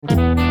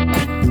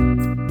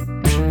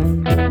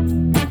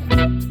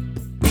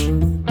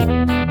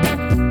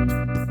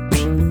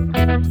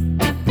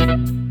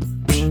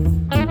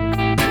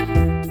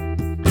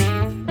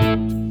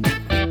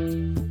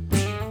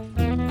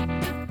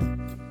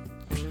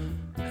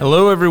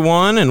Hello,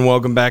 everyone, and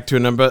welcome back to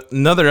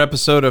another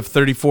episode of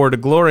 34 to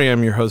Glory.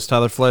 I'm your host,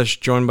 Tyler Flesh,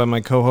 joined by my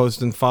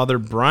co-host and father,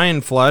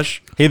 Brian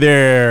Flesh. Hey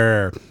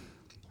there.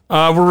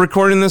 We're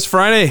recording this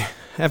Friday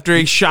after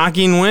a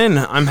shocking win.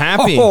 I'm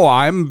happy. Oh,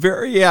 I'm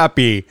very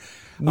happy.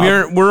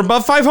 We're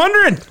above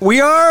 500.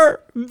 We are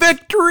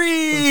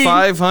victory.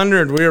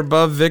 500. We're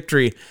above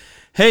victory.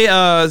 Hey,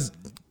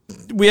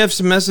 we have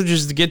some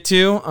messages to get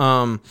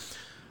to.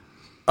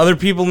 Other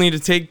people need to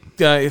take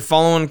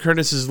following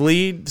Curtis's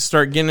lead,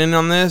 start getting in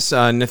on this.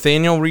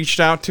 Nathaniel reached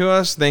out to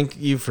us. Thank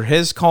you for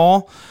his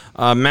call.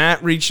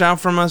 Matt reached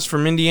out from us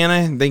from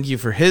Indiana. Thank you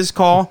for his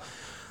call.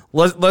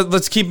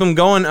 Let's keep them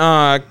going.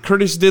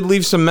 Curtis did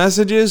leave some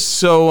messages,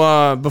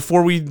 so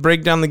before we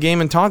break down the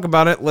game and talk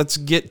about it, let's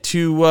get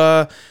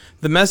to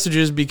the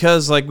messages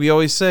because, like we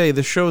always say,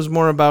 the show is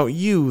more about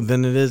you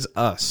than it is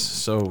us.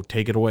 So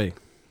take it away.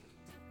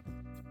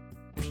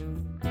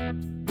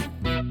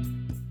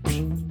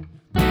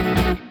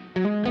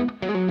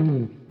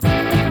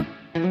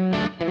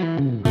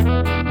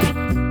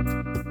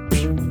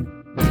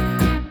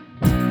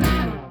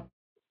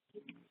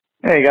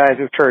 Hey guys,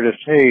 it's Curtis.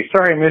 Hey,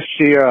 sorry I missed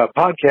the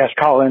podcast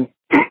call-in.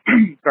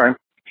 Sorry.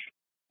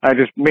 I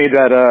just made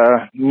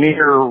that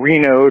near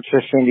Reno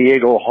to San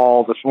Diego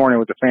haul this morning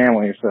with the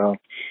family, so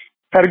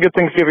had a good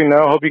Thanksgiving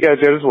though. Hope you guys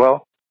did as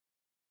well.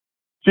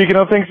 Speaking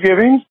of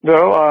Thanksgiving,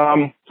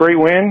 though, great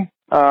win.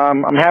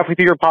 I'm halfway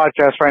through your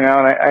podcast right now,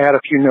 and I had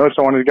a few notes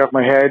I wanted to get off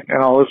my head,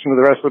 and I'll listen to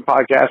the rest of the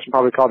podcast and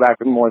probably call back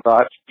with more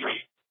thoughts.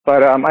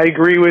 But I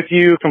agree with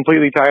you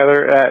completely,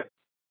 Tyler, that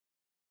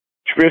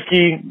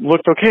Trubisky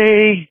looked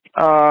okay.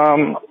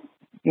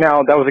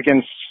 Now that was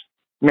against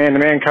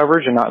man-to-man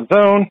coverage and not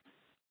zone.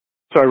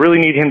 So I really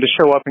need him to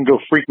show up and go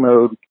freak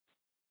mode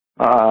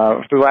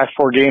for the last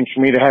 4 games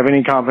for me to have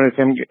any confidence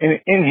in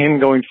him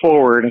going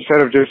forward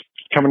instead of just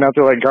coming out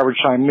there like garbage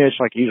time Mitch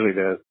like he usually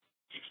does.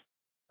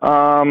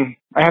 I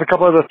had a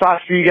couple other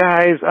thoughts for you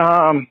guys.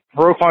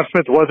 Roquan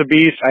Smith was a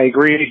beast. I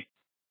agree.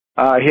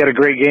 He had a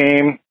great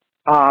game.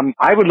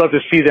 I would love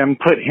to see them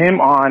put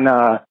him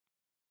on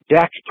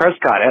Dak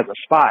Prescott as a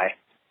spy.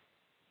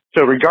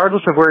 So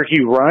regardless of where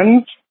he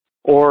runs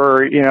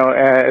or,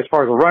 as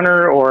far as a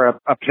runner or a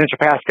potential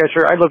pass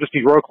catcher, I'd love to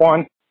see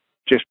Roquan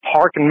just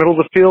park in the middle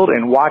of the field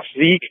and watch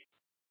Zeke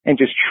and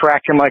just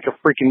track him like a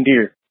freaking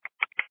deer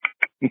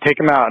and take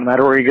him out no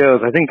matter where he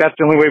goes. I think that's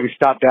the only way we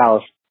stop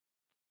Dallas.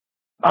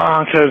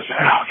 Because,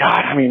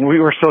 we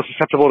were so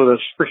susceptible to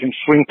those freaking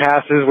swing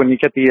passes when you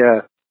get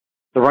the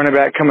running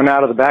back coming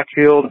out of the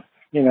backfield,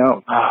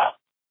 so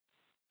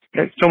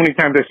many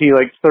times I see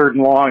like 3rd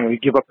and long and we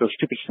give up those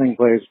stupid swing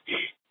plays.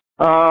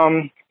 Let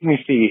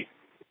me see.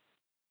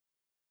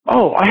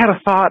 Oh, I had a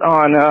thought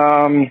on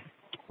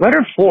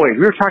Leonard Floyd. We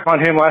were talking about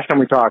him last time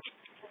we talked.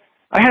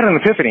 I had an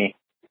epiphany.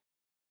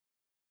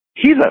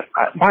 He's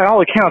by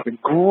all accounts, a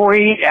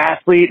great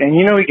athlete, and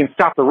he can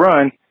stop the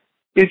run.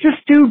 Is this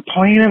dude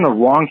playing in the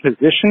wrong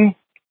position?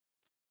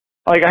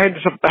 Like I had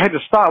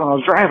to stop when I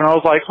was driving. I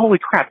was like, holy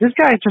crap, this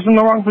guy's just in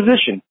the wrong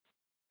position.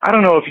 I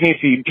don't know if he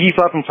needs to beef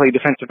up and play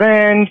defensive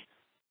end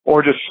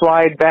or just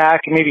slide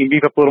back and maybe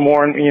beef up a little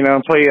more and,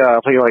 play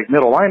like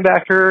middle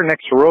linebacker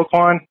next to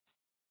Roquan.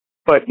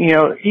 But,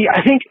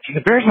 I think the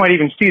Bears might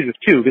even see this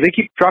too because they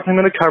keep dropping him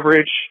into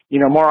coverage,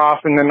 more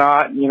often than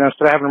not,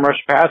 instead of having him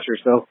rush passer.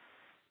 So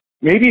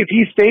maybe if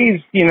he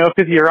stays,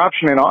 5th-year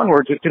option and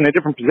onwards, it's in a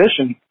different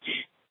position.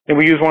 And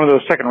we use one of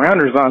those second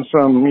rounders on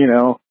some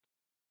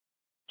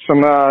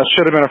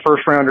should have been a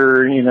first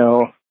rounder,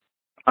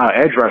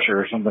 edge rusher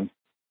or something.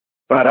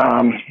 But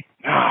I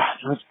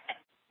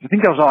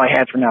think that was all I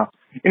had for now.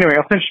 Anyway,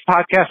 I'll finish the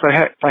podcast.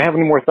 If I have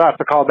any more thoughts,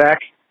 I'll call back.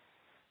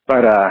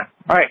 But all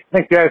right,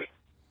 thanks, guys.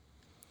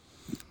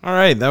 All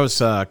right, that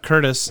was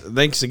Curtis.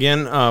 Thanks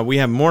again. We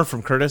have more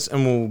from Curtis,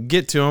 and we'll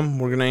get to him.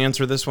 We're going to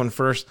answer this one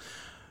first.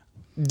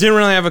 Didn't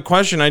really have a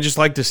question. I just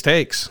liked his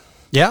takes.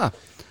 Yeah,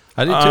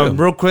 I did too.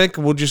 Real quick,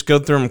 we'll just go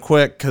through them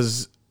quick,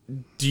 because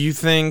do you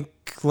think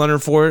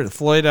Leonard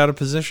Floyd out of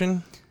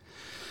position?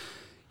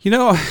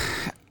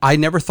 I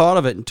never thought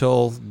of it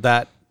until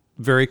that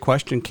very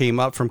question came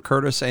up from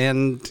Curtis.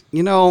 And,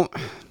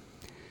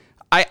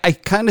 I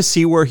kind of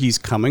see where he's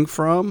coming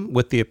from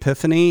with the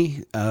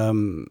epiphany.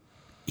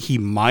 He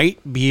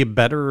might be a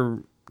better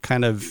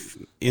kind of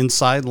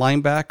inside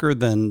linebacker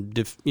than,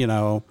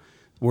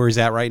 where he's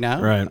at right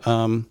now. Right.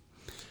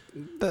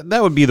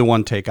 That would be the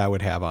one take I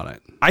would have on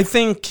it. I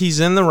think he's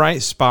in the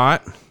right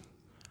spot.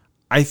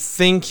 I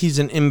think he's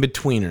an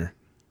in-betweener.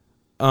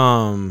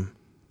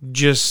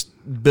 Just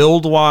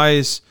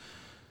build-wise,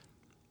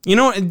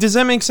 does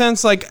that make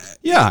sense? Like,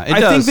 yeah, it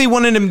does. I think they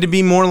wanted him to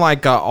be more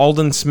like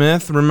Aldon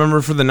Smith,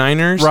 remember, for the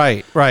Niners?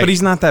 Right. But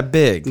he's not that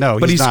big. No,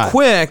 but he's not.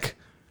 Quick,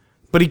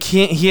 but he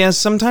can't.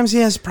 Sometimes he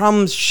has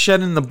problems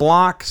shedding the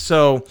block.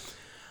 So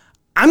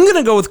I'm going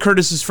to go with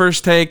Curtis's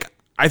first take.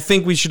 I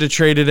think we should have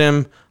traded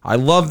him. I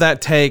love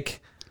that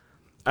take.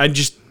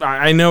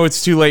 I know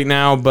it's too late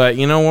now, but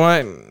you know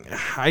what?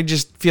 I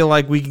just feel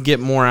like we can get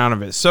more out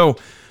of it. So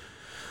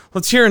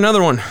let's hear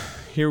another one.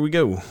 Here we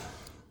go.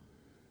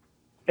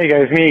 Hey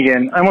guys, me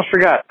again. I almost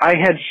forgot. I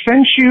had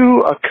sent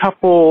you a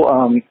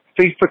couple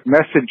Facebook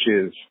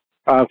messages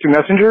through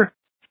Messenger.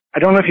 I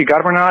don't know if you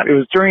got them or not. It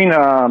was during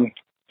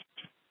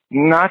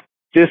not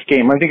this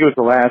game. I think it was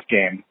the last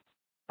game.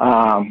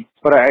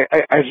 But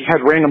I just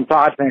had random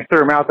thoughts and I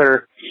threw them out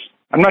there.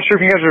 I'm not sure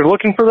if you guys are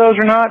looking for those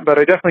or not, but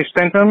I definitely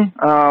sent them.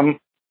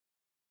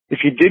 If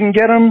you didn't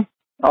get them,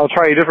 I'll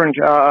try a different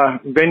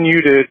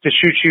venue to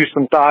shoot you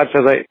some thoughts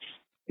as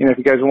if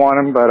you guys want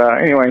them. But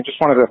anyway,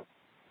 just wanted to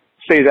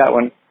say that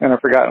one, and I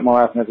forgot my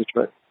last message,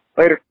 but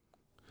later.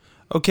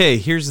 Okay,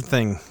 here's the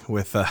thing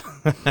with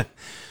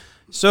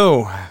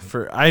so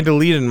I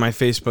deleted my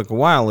Facebook a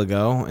while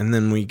ago, and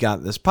then we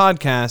got this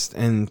podcast,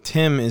 and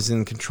Tim is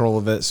in control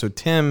of it. So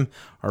Tim,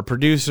 our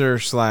producer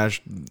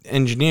 /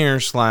 engineer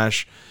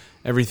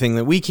 / everything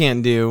that we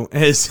can't do,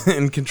 is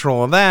in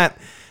control of that,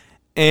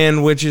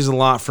 and which is a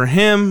lot for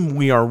him.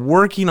 We are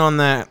working on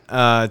that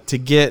to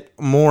get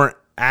more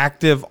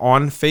active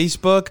on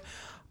Facebook.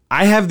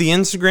 I have the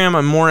Instagram.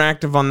 I'm more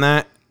active on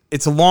that.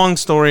 It's a long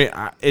story.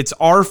 It's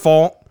our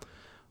fault.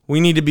 We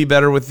need to be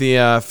better with the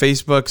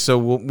Facebook, so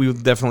we'll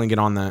definitely get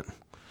on that.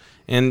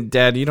 And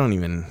Dad, do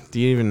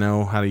you even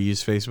know how to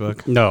use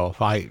Facebook? No,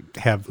 I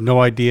have no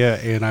idea,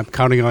 and I'm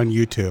counting on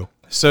you two.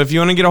 So if you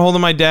want to get a hold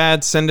of my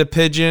dad, send a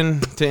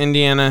pigeon to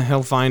Indiana.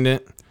 He'll find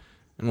it,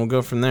 and we'll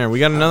go from there. We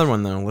got another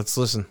one, though. Let's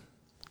listen.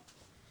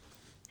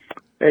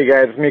 Hey,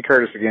 guys. It's me,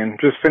 Curtis, again.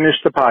 Just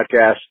finished the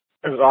podcast.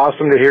 It was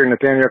awesome to hear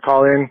Nathaniel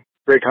call in.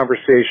 Great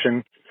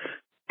conversation.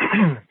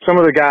 Some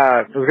of the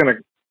guys, I was going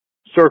to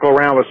circle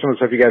around with some of the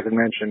stuff you guys had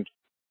mentioned.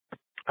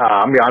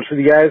 I'm going to be honest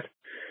with you guys.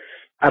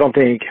 I don't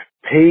think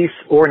Pace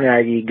or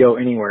Nagy go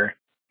anywhere.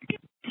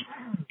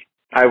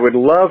 I would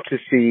love to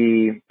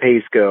see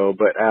Pace go,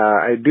 but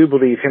I do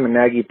believe him and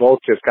Nagy both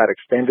just got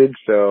extended,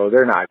 so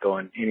they're not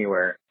going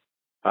anywhere.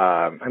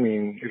 I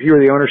mean, if you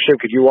were the ownership,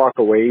 could you walk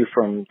away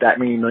from that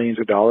many millions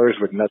of dollars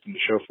with nothing to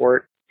show for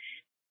it?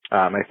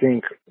 I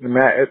think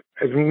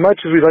as much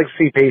as we'd like to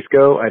see Pace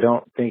go, I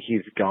don't think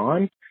he's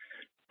gone.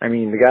 I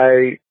mean, the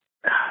guy,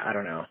 I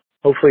don't know.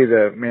 Hopefully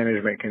the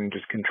management can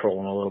just control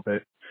him a little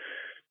bit.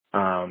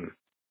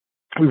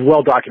 We've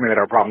well documented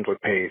our problems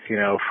with Pace,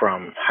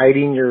 from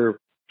hiding your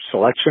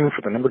selection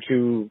for the number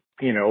 2,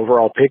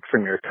 overall pick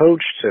from your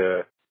coach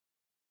to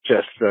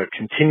just the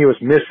continuous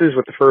misses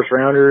with the first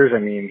rounders. I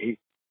mean,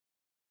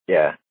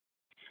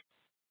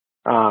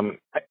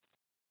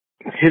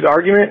 his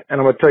argument, and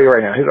I'm going to tell you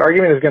right now, his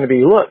argument is going to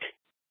be, look,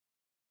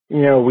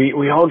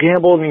 we all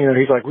gambled, and,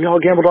 he's like, we all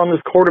gambled on this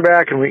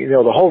quarterback, and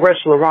the whole rest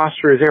of the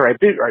roster is there.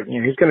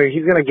 He's going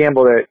to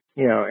gamble that,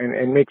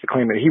 and make the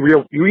claim that he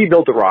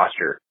rebuilt the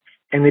roster,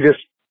 and they just,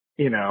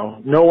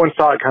 no one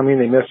saw it coming.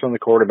 They missed on the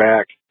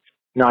quarterback.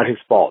 Not his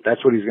fault.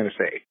 That's what he's going to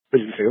say.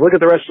 But he's going to say, look at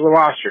the rest of the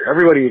roster.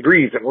 Everybody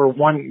agrees that we're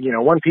one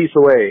piece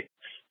away,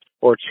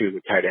 or 2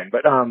 with tight end.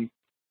 But how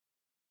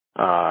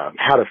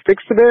to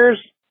fix the Bears?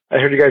 I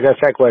heard you guys ask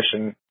that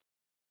question.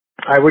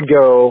 I would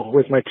go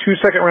with my 2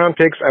 second-round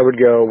picks. I would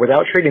go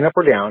without trading up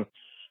or down.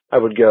 I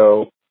would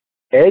go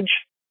edge,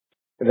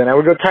 and then I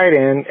would go tight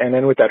end, and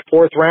then with that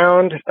 4th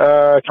round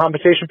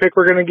compensation pick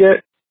we're going to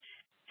get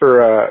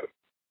for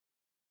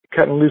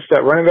cutting loose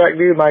that running back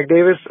dude, Mike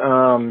Davis,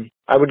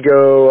 I would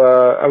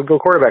go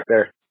quarterback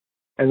there,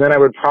 and then I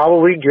would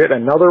probably get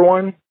another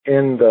one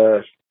in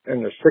the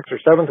 6th or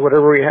 7th,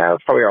 whatever we have,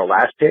 probably our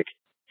last pick,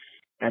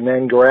 and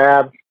then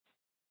grab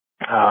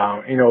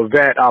a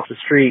vet off the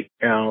street,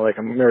 like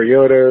a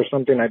Mariota or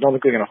something. I don't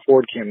think we can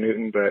afford Cam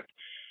Newton, but,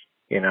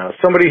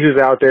 somebody who's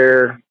out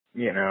there,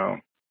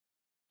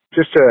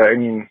 just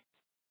to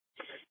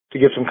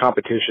give some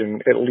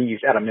competition, at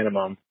least at a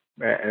minimum,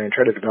 and then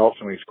try to develop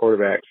some of these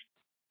quarterbacks.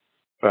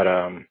 But,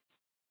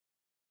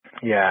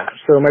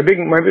 so my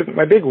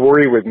big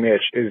worry with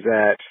Mitch is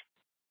that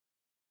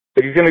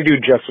he's going to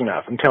do just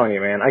enough. I'm telling you,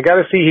 man, I got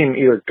to see him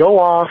either go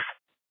off,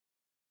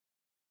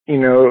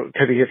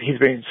 because he's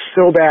been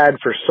so bad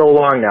for so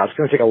long now. It's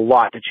going to take a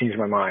lot to change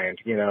my mind.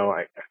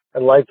 I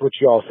liked what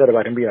you all said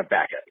about him being a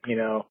backup.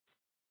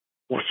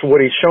 So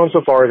what he's shown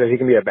so far is that he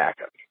can be a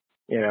backup.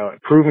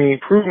 Prove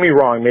me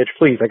wrong, Mitch,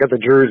 please. I got the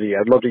jersey.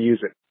 I'd love to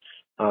use it.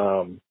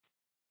 Let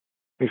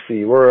me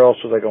see. Where else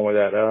was I going with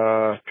that?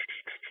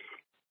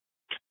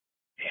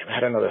 I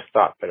had another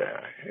thought, but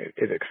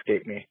it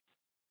escaped me.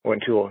 I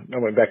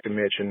went back to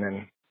Mitch, and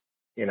then,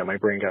 my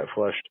brain got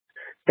flushed.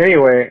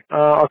 Anyway,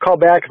 I'll call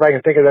back if I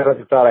can think of that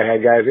other thought I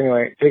had, guys.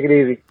 Anyway, take it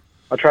easy.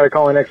 I'll try to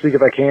call in next week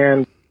if I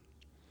can.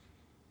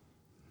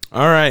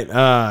 All right.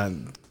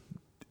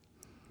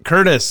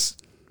 Curtis.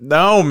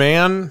 No,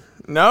 man.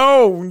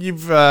 No.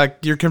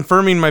 You're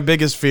confirming my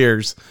biggest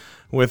fears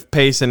with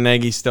Pace and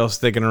Nagy still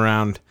sticking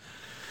around.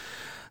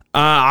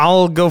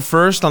 I'll go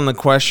first on the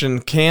question,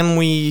 can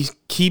we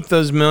keep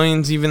those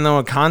millions even though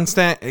a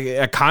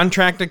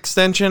contract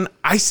extension?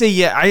 I say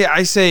yeah.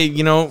 I say,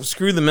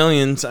 screw the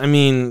millions. I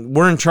mean,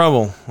 we're in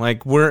trouble.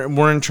 Like,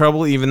 we're in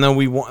trouble even though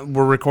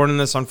we're recording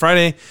this on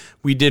Friday.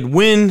 We did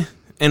win,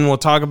 and we'll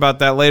talk about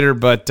that later,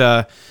 but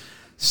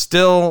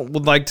still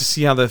would like to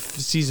see how the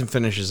season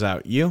finishes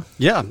out. You?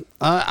 Yeah,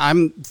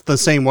 I'm the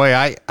same way.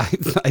 I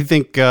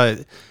think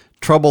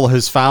trouble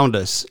has found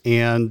us,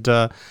 and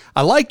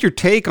I liked your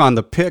take on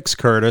the picks,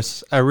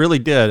 Curtis. I really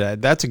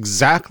did. That's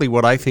exactly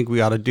what I think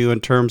we ought to do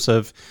in terms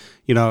of,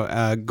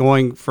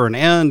 going for an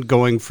end,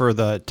 going for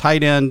the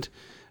tight end,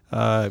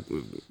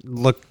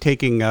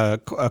 taking a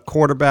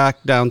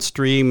quarterback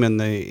downstream in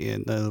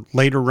the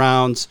later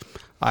rounds.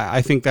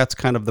 I think that's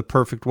kind of the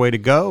perfect way to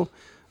go.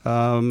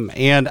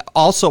 And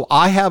also,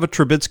 I have a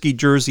Trubisky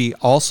jersey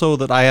also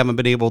that I haven't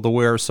been able to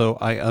wear, so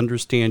I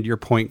understand your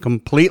point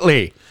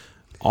completely.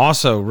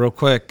 Also, real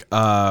quick,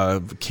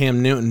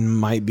 Cam Newton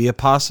might be a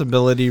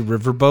possibility.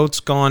 Riverboat's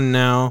gone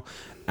now.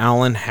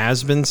 Allen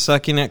has been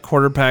sucking at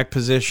quarterback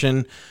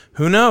position.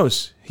 Who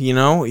knows?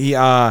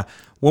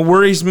 What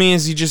worries me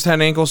is he just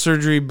had ankle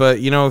surgery, but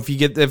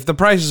if the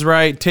price is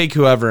right, take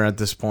whoever at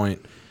this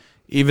point.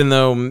 Even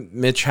though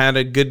Mitch had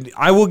a good...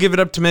 I will give it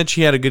up to Mitch.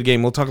 He had a good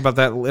game. We'll talk about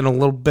that in a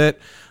little bit.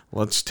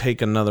 Let's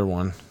take another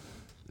one.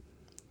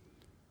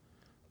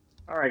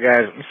 All right,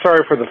 guys.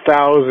 Sorry for the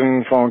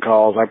 1,000 phone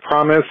calls. I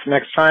promise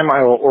next time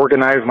I will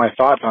organize my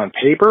thoughts on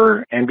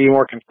paper and be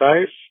more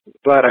concise.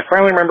 But I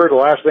finally remembered the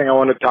last thing I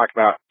wanted to talk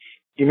about.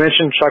 You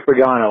mentioned Chuck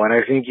Pagano, and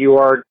I think you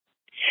are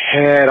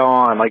head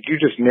on. Like, you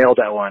just nailed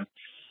that one.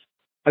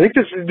 I think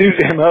this is dude's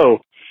MO.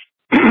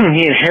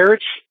 He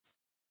inherits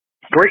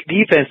great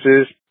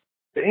defenses.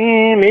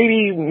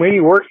 Maybe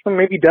works them,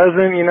 maybe doesn't,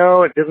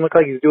 it doesn't look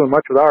like he's doing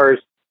much with ours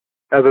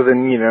other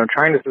than,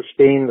 trying to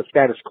sustain the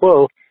status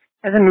quo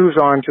and then moves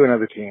on to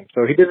another team.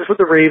 So he did this with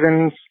the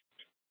Ravens.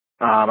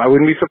 I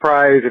wouldn't be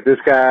surprised if this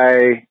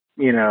guy,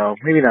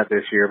 maybe not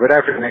this year, but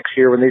after next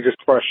year when they just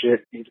crush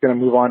it, he's going to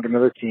move on to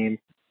another team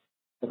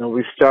and they'll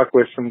be stuck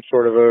with some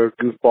sort of a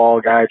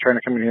goofball guy trying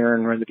to come in here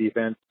and run the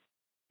defense.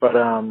 But,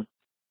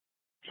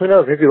 who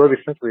knows? Maybe Levy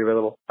Smith will be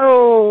available.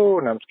 Oh,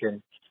 no, I'm just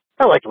kidding.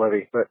 I like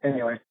Levy, but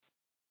anyway.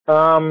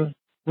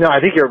 No,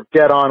 I think you're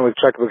dead on with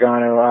Chuck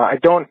Pagano. I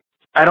don't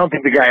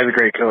think the guy is a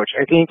great coach.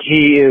 I think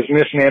he is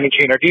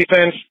mismanaging our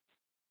defense.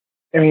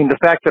 I mean, the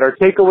fact that our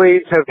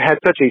takeaways have had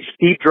such a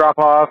steep drop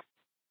off,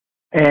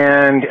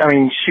 and I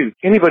mean, shoot,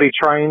 anybody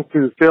trying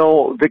to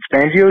fill Vic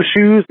Fangio's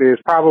shoes is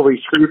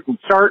probably screwed from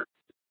the start.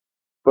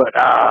 But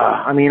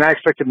I mean, I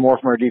expected more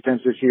from our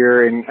defense this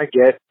year, and I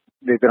get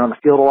they've been on the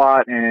field a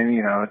lot,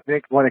 and I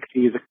think one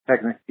excuse,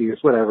 second excuse,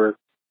 whatever.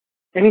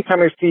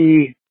 Anytime I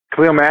see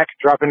Khalil Mack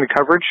drop into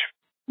coverage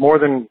more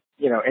than,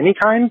 any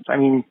time. I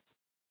mean,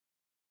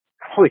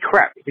 holy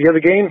crap. The other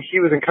game, he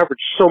was in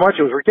coverage so much,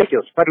 it was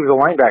ridiculous. I thought he was a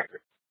linebacker,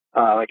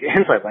 like an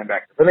inside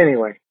linebacker. But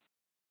anyway,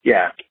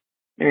 yeah.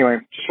 Anyway,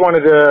 just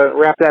wanted to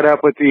wrap that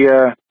up with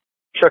the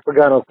Chuck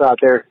Pagano thought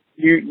there.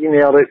 You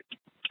nailed it.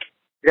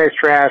 The guy's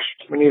trash.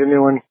 We need a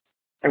new one.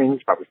 I mean,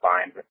 he's probably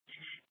fine, but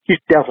he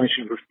definitely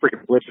should be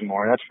freaking blitzing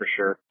more, that's for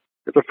sure.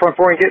 If the front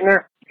four ain't getting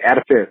there, add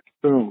a fifth.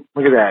 Boom.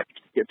 Look at that.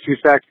 Get 2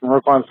 sacks from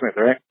Roquan Smith,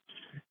 right?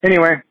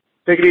 Anyway,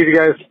 take it easy,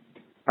 guys.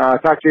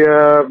 Talk to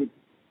you,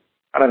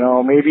 I don't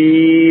know,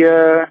 maybe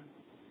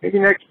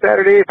next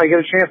Saturday if I get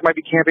a chance. Might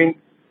be camping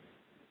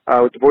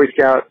with the Boy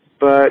Scouts,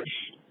 but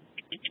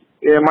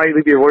it might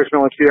leave you a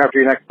voicemail or two after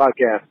your next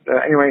podcast.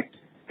 Anyway,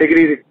 take it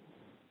easy.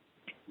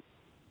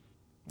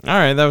 All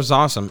right, that was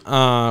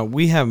awesome.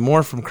 We have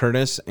more from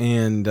Curtis,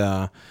 and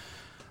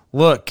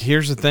look,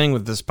 here's the thing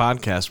with this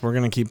podcast. We're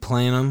going to keep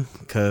playing them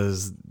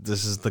because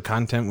this is the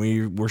content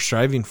we're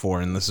striving for,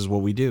 and this is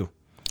what we do.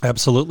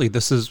 Absolutely.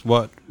 This is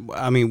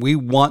we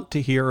want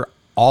to hear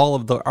all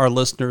of our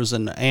listeners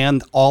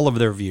and all of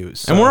their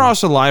views. So. And we're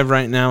also live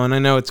right now, and I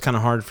know it's kind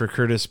of hard for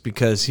Curtis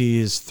because he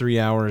is 3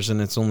 hours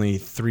and it's only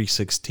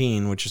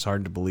 3:16, which is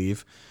hard to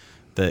believe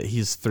that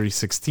he's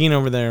 3:16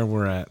 over there.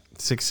 We're at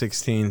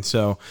 6:16.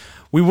 So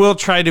we will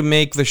try to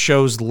make the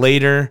shows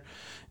later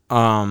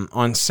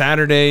on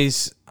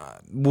Saturdays.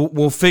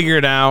 We'll figure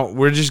it out.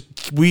 We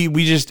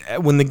just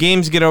when the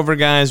games get over,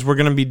 guys, we're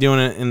going to be doing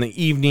it in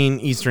the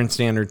evening Eastern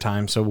Standard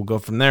Time. So we'll go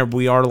from there.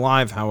 We are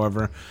live,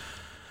 however.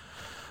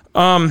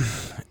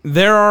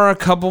 There are a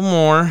couple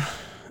more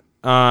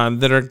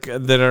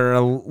that are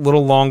a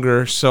little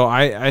longer. So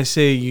I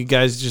say you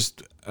guys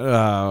just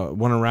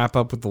want to wrap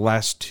up with the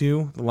last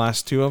two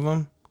of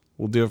them.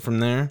 We'll do it from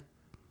there.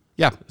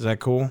 Yeah, is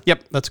that cool?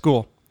 Yep, that's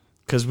cool.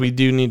 Because we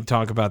do need to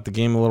talk about the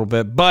game a little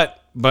bit, but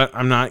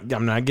I'm not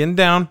getting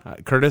down,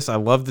 Curtis. I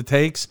love the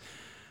takes.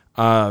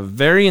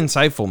 Very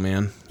insightful,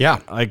 man. Yeah,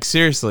 like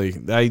seriously,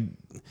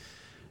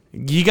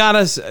 you got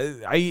us.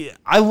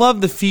 I love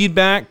the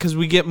feedback because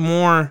we get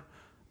more.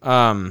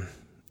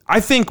 I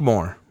think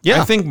more.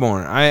 Yeah, I think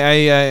more.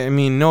 I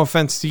mean, no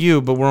offense to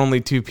you, but we're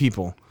only two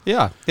people.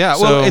 Yeah.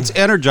 Well, it's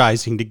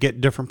energizing to get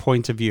different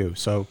points of view.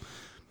 So,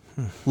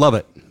 love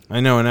it. I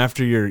know, and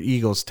after your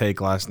Eagles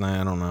take last night,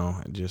 I don't know.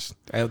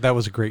 That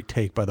was a great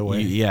take, by the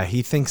way. Yeah,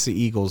 he thinks the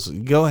Eagles.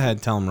 Go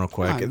ahead, tell him real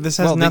quick. This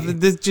has nothing.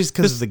 This just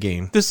because of the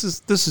game. This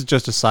is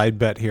just a side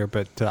bet here,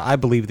 but I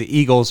believe the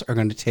Eagles are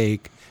going to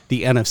take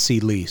the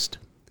NFC least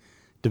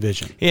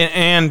division. Yeah,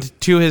 and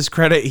to his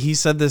credit, he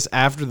said this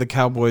after the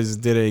Cowboys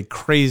did a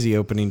crazy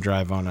opening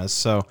drive on us.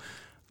 So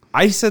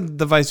I said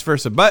the vice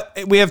versa, but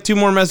we have 2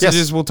 more messages.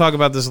 Yes. We'll talk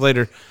about this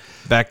later.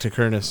 Back to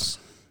Curtis.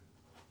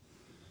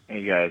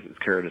 Hey guys, it's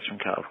Curtis from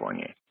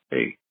California.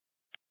 Hey,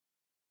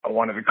 I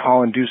wanted to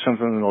call and do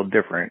something a little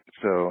different.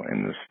 So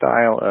in the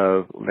style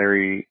of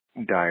Larry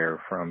Dyer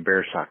from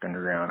Bearstock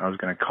Underground, I was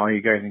going to call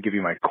you guys and give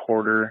you my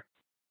quarter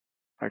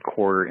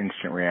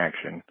instant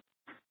reaction.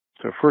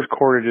 So first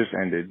quarter just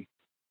ended,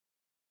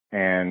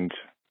 and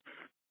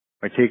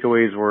my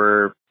takeaways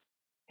were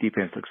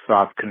defense looked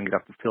soft, couldn't get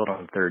off the field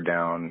on 3rd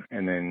down,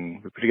 and then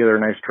we put together a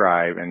nice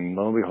drive, and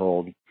lo and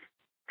behold,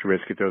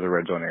 Trubisky throws a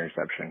red zone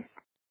interception.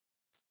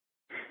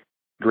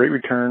 Great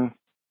return,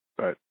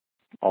 but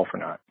all for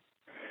naught.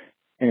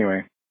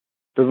 Anyway,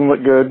 doesn't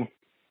look good.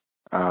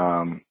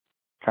 Kind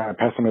of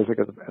pessimistic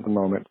at the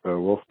moment, so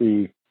we'll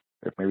see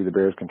if maybe the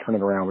Bears can turn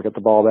it around. We get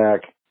the ball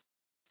back.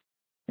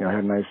 You know,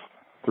 had a nice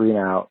 3 and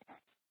out.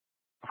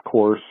 Of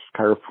course,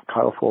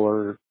 Kyle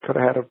Fuller could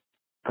have had a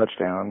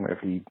touchdown if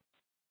he,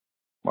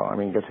 I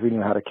guess if he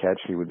knew how to catch,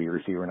 he would be a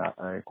receiver, not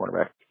a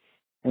quarterback.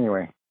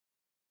 Anyway,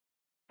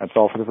 that's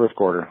all for the first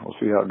quarter. We'll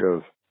see how it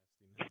goes.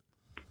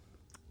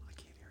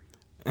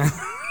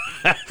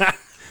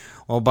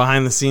 Well,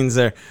 behind the scenes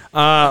there.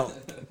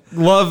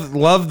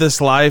 Love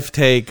this live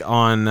take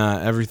on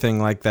everything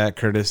like that,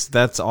 Curtis.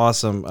 That's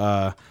awesome.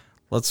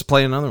 Let's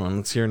play another one.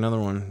 Let's hear another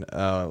one.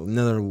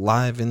 Another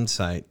live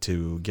insight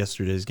to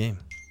yesterday's game.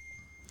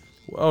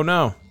 Oh,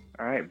 no.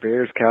 All right,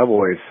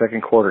 Bears-Cowboys,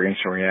 second quarter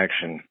instant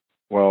reaction.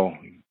 Well,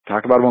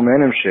 talk about a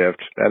momentum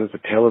shift. That is a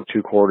tale of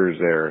 2 quarters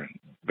there.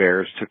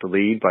 Bears took the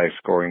lead by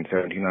scoring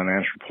 17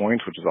 unanswered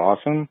points, which is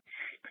awesome.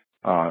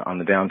 On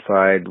the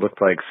downside,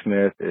 looked like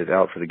Smith is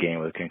out for the game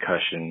with a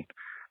concussion.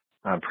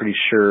 I'm pretty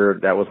sure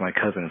that was my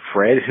cousin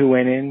Fred who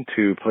went in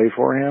to play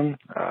for him.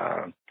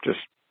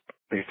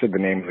 They said the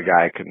name of the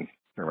guy. I couldn't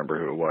remember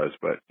who it was,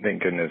 but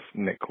thank goodness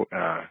Nick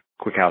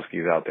Kwiatkowski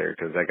is out there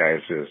because that guy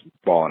is just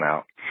balling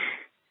out.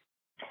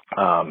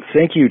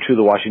 Thank you to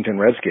the Washington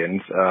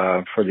Redskins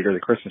for the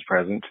early Christmas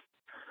present.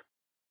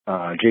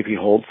 J.P.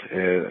 Holtz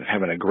is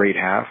having a great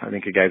half. I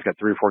think the guy's got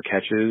 3 or 4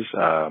 catches.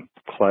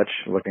 Clutch,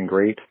 looking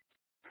great.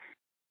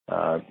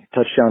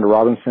 Touchdown to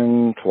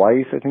Robinson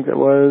twice, I think that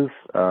was.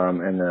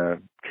 And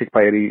the kick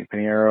by Eddie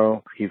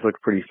Pinheiro, he's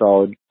looked pretty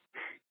solid.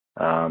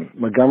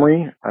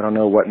 Montgomery, I don't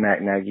know what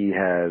Matt Nagy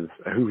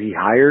who he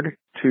hired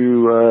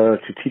to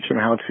teach him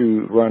how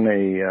to run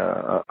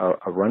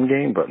a run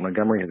game, but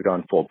Montgomery has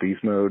gone full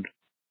beast mode.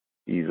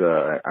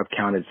 I've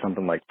counted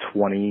something like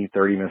 20,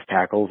 30 missed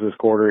tackles this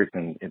quarter. It's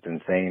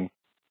insane.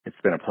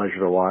 It's been a pleasure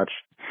to watch.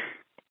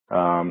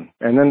 And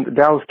then the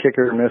Dallas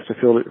kicker missed a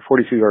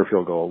 42-yard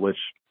field goal, which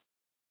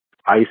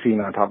icing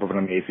on top of an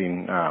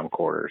amazing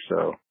quarter.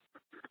 So,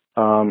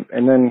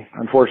 and then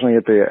unfortunately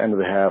at the end of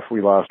the half,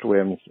 we lost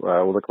Wims. We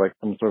look like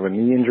some sort of a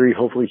knee injury.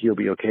 Hopefully he'll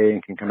be okay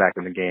and can come back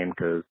in the game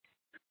because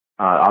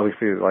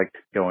obviously we like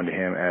going to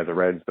him as a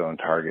red zone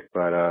target.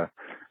 But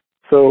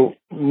so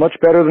much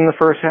better than the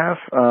first half.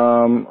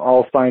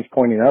 All signs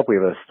pointing up. We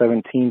have a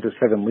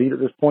 17-7 lead at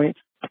this point.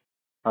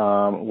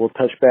 We'll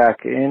touch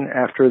back in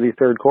after the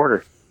third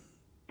quarter.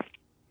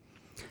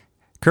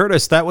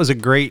 Curtis, that was a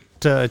great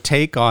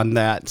take on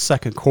that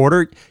second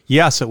quarter.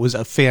 Yes, it was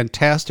a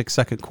fantastic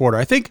second quarter.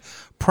 I think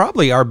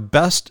probably our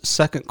best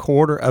second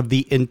quarter of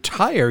the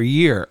entire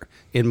year,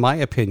 in my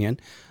opinion.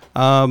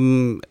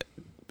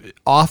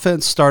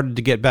 Offense started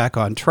to get back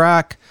on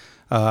track.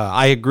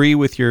 I agree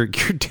with your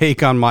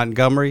take on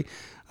Montgomery.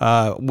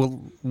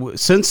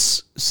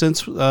 Since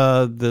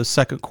the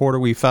second quarter,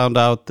 we found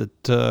out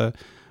that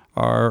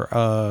our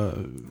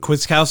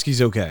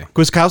Kwiatkowski's okay.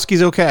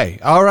 Kwiatkowski's okay.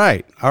 All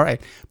right.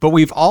 But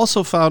we've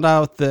also found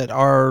out that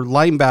our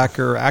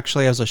linebacker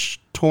actually has a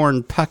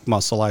torn pec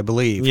muscle, I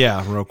believe.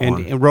 Yeah,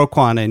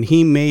 Roquan, and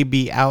he may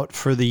be out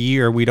for the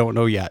year. We don't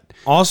know yet.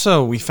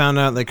 Also, we found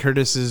out that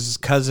Curtis's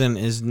cousin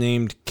is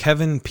named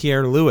Kevin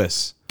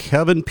Pierre-Louis.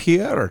 Kevin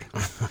Pierre.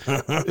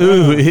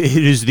 Ooh, it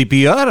is the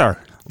Pierre.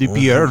 The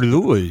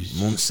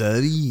Pierre-Louis.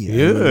 Monsari.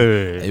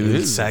 Yeah. I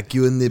will sack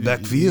you in the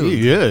backfield.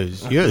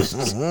 Yes. I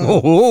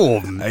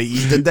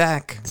eat the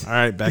deck. All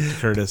right, back to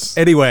Curtis.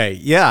 Anyway,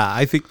 yeah,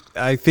 I think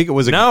it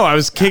was No, I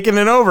was kicking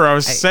it over. I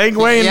was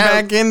segueing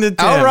back into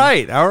Tim. All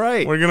right.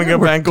 We're going to go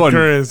back to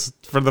Curtis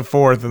for the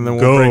fourth, and then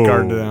we'll break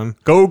our down.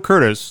 Go,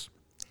 Curtis.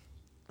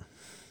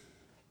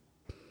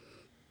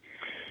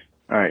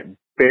 All right.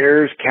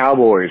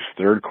 Bears-Cowboys,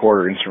 third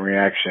quarter instant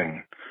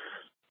reaction.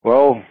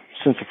 Well,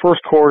 since the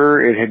first quarter,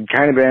 it had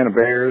kind of been a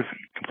Bears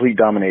complete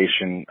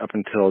domination up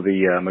until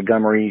the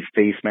Montgomery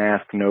face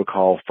mask no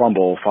call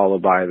fumble,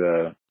 followed by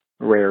the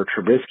rare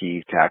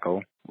Trubisky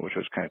tackle, which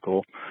was kind of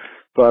cool.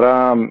 But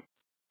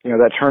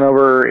that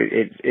turnover,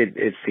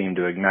 it seemed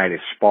to ignite a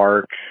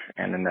spark,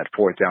 and then that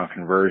fourth down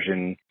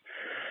conversion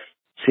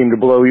seemed to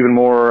blow even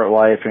more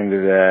life into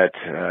that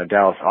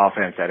Dallas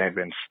offense that had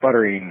been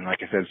sputtering,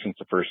 like I said, since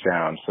the first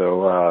down.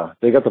 So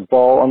they got the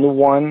ball on the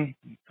 1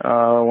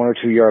 or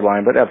 2 yard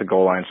line, but at the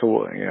goal line.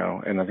 So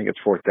and I think it's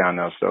fourth down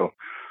now. So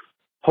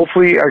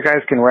hopefully our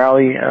guys can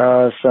rally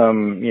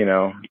some,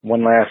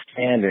 one last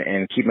stand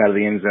and keep them out of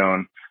the end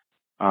zone.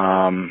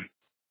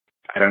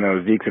 I don't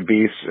know. Zeke's a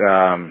beast.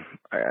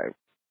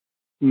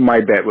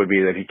 My bet would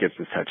be that he gets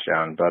this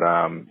touchdown, but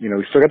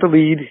we still got the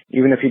lead,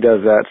 even if he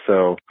does that.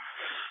 So,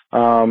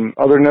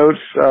 other notes,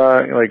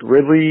 like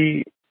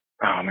Ridley.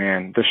 Oh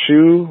man, the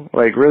shoe,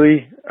 like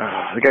really,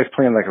 the guy's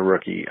playing like a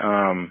rookie.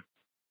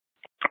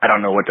 I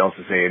don't know what else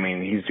to say. I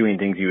mean, he's doing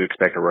things you would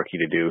expect a rookie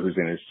to do, who's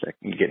in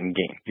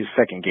his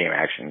second game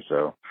action.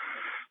 So,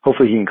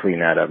 hopefully he can clean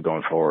that up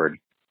going forward.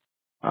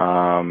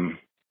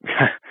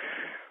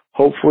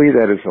 Hopefully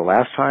that is the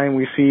last time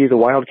we see the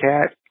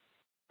Wildcat.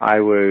 I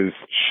was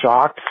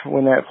shocked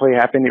when that play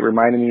happened. It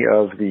reminded me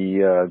of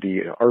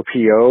the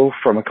RPO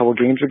from a couple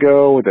games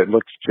ago that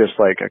looked just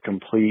like a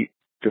complete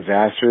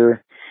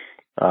disaster.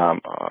 I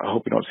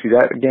hope we don't see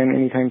that again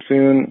anytime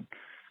soon.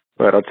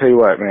 But I'll tell you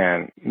what,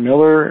 man,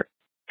 Miller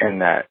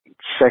and that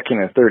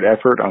second and third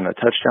effort on the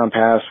touchdown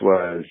pass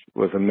was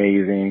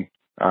amazing.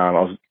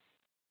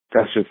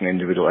 That's just an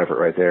individual effort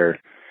right there.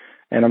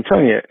 And I'm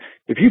telling you,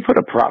 if you put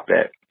a prop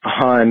bet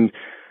on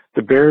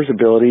the Bears'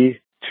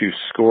 ability to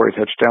score a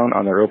touchdown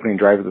on their opening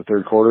drive of the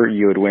third quarter,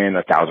 you would win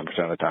 1,000%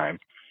 of the time.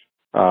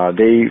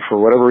 They, for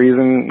whatever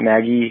reason,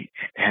 Nagy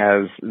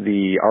has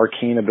the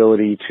arcane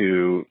ability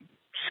to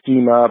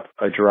scheme up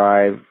a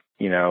drive,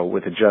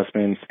 with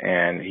adjustments,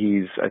 and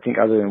he's, I think,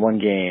 other than one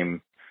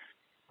game,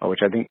 which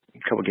I think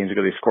a couple games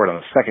ago they scored on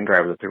the second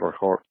drive of the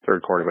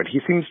third quarter, but he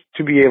seems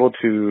to be able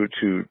to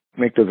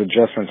make those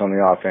adjustments on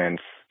the offense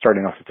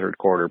starting off the third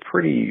quarter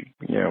pretty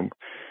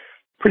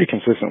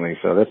consistently.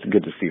 So that's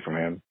good to see from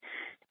him.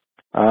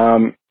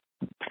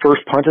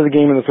 First punt of the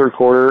game in the third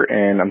quarter,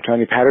 and I'm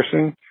telling you,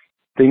 Patterson,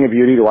 thing of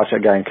beauty to watch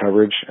that guy in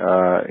coverage.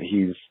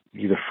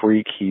 He's a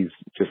freak. He's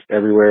just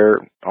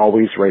everywhere,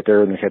 always right there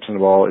when they're catching the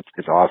ball.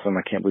 It's awesome.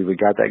 I can't believe we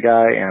got that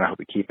guy, and I hope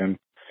we keep him.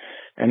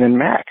 And then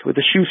Mac with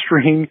the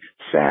shoestring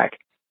sack.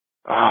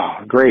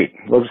 Oh, great.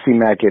 Love to see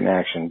Mac get in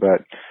action.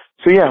 But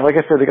so yeah, like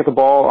I said, they got the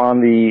ball on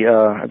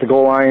at the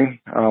goal line.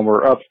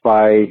 We're up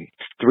by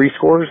 3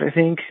 scores, I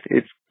think.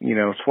 It's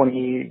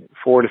 24-7.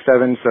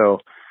 So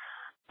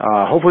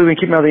hopefully we can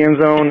keep him out of the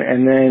end zone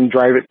and then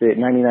drive it at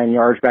 99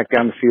 yards back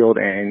down the field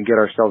and get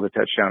ourselves a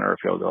touchdown or a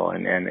field goal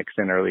and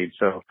extend our lead.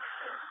 So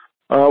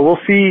we'll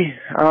see.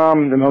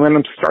 The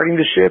momentum's starting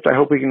to shift. I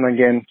hope we can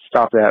again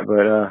stop that.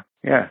 But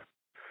yeah.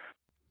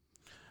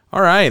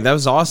 All right, that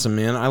was awesome,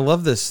 man. I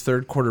love this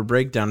third quarter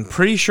breakdown.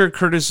 Pretty sure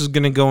Curtis is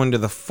going to go into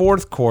the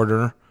fourth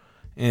quarter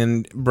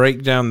and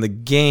break down the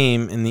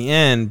game in the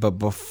end. But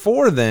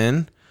before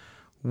then,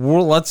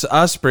 let's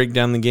us break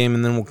down the game,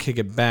 and then we'll kick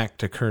it back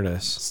to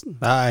Curtis.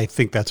 I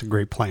think that's a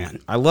great plan.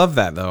 I love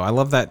that, though. I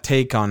love that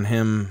take on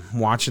him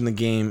watching the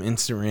game,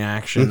 instant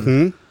reaction.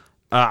 Mm-hmm.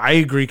 I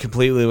agree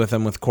completely with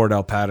him with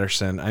Cordell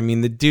Patterson. I mean,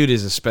 the dude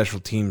is a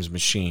special teams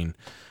machine.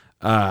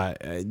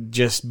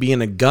 Just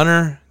being a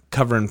gunner,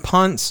 covering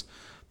punts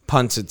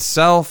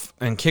itself,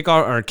 and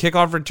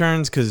kickoff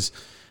returns, because,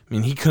 I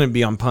mean, he couldn't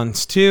be on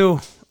punts, too.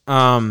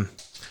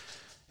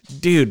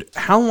 Dude,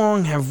 how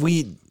long have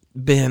we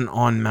been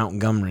on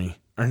Montgomery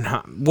or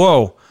not?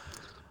 Whoa,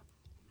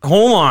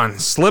 hold on,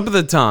 slip of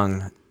the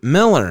tongue.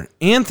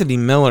 Anthony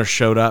Miller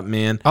showed up,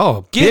 man.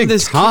 Oh, get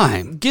big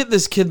time. Get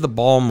this kid the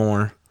ball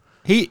more.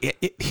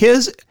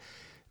 His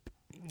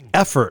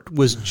effort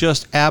was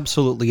just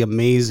absolutely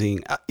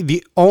amazing.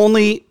 The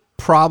only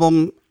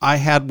problem I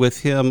had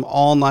with him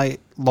all night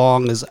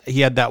long is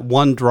he had that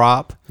one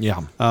drop.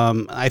 Yeah.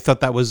 I thought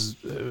that was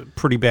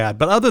pretty bad.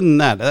 But other than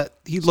that,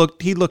 he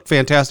looked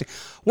fantastic.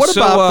 What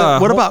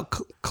about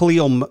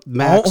Khalil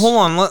Mack? Hold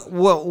on.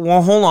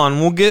 Hold on.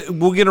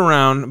 We'll get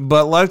around,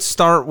 but let's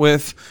start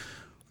with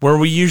where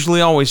we usually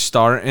always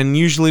start, and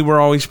usually we're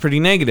always pretty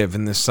negative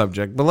in this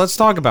subject. But let's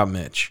talk about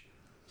Mitch.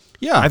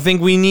 Yeah. I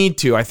think we need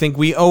to. I think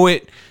we owe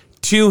it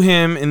to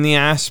him in the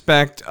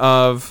aspect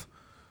of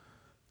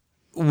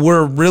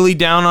we're really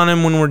down on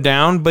him when we're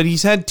down, but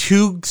he's had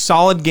 2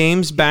 solid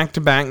games back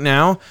to back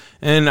now,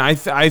 and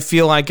I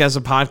feel like as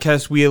a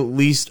podcast we at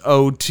least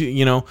owe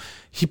to,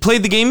 he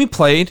played the game he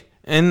played,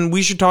 and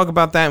we should talk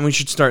about that, and we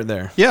should start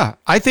there. Yeah,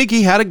 I think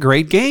he had a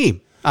great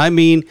game. I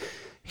mean,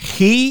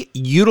 he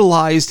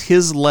utilized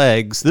his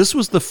legs. This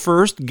was the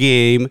first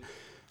game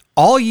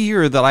all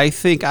year that I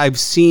think I've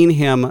seen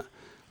him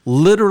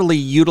literally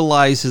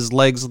utilize his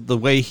legs the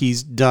way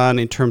he's done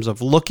in terms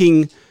of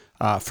looking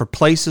for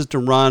places to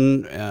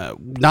run,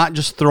 not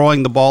just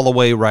throwing the ball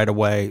away right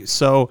away.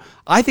 So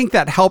I think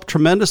that helped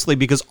tremendously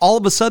because all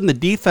of a sudden the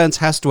defense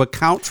has to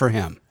account for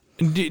him.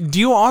 Do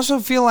you also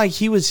feel like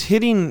he was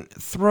hitting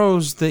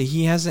throws that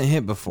he hasn't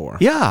hit before?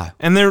 Yeah.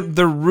 And they're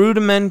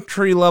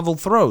rudimentary level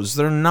throws.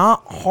 They're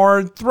not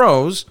hard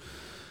throws,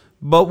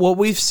 but what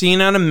we've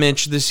seen out of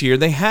Mitch this year,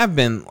 they have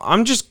been.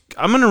 I'm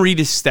going to read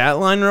his stat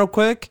line real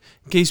quick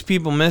in case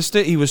people missed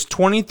it. He was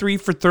 23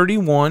 for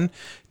 31,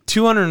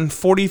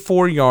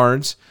 244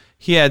 yards.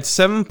 He had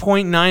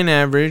 7.9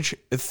 average,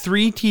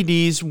 3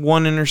 TDs,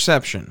 1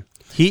 interception.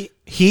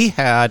 He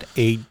had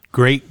a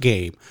great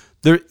game.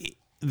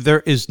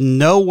 There is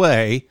no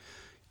way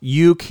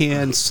you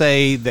can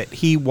say that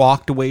he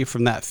walked away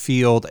from that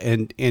field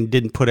and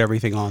didn't put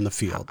everything on the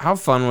field. How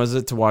fun was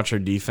it to watch our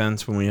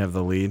defense when we have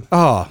the lead?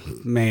 Oh,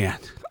 man.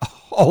 A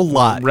whole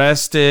lot.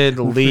 Rested,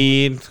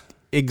 lead.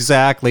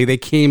 Exactly. They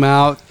came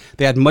out.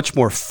 They had much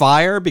more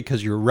fire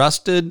because you're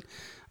rested.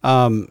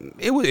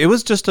 It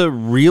was just a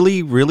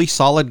really, really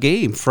solid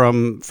game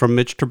from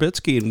Mitch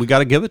Trubisky, and we got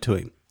to give it to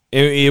him.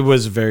 It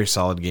was a very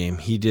solid game.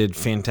 He did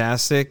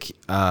fantastic.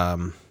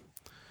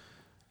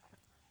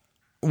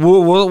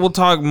 We'll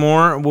talk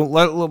more.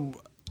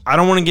 I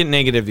don't want to get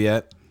negative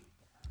yet.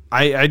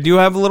 I do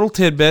have little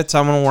tidbits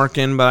I want to work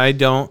in, but I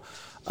don't.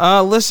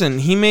 Listen,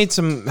 he made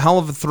some hell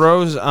of a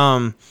throws.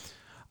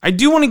 I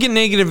do want to get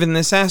negative in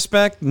this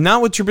aspect,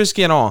 not with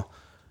Trubisky at all.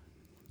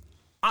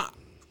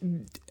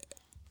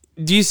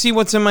 Do you see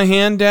what's in my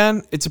hand,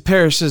 Dad? It's a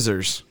pair of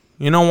scissors.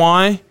 You know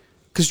why?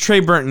 Because Trey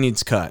Burton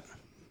needs cut.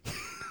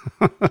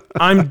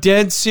 I'm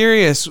dead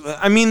serious.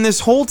 I mean,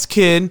 this Holtz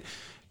kid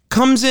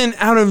comes in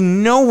out of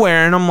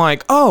nowhere, and I'm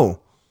like, oh,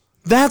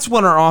 that's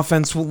what our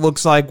offense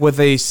looks like with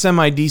a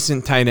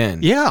semi-decent tight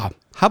end. Yeah.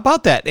 How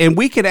about that? And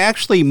we could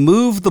actually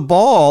move the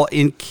ball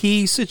in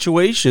key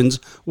situations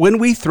when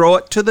we throw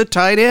it to the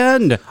tight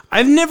end.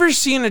 I've never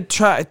seen a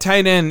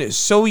tight end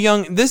so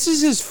young. This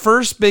is his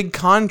first big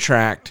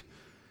contract.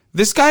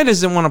 This guy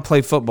doesn't want to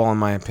play football, in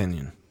my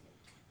opinion.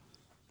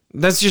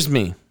 That's just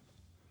me.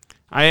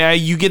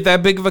 You get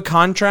that big of a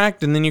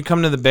contract, and then you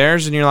come to the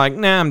Bears, and you're like,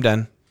 nah, I'm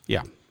done.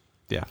 Yeah.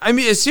 Yeah. I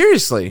mean,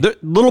 seriously. The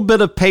little bit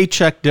of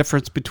paycheck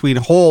difference between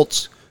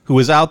Holtz, who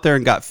was out there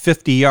and got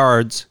 50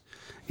 yards,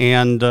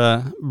 and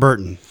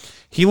Burton.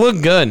 He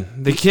looked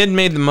good. The kid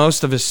made the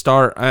most of his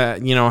start.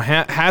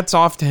 Hats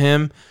off to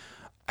him.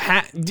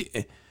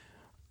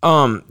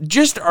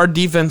 Just our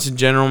defense in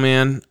general,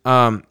 man.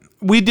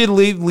 We did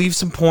leave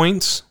some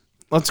points.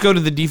 Let's go to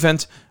the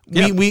defense.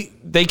 Yep.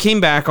 They came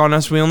back on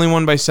us. We only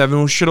won by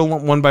 7. We should have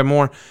won by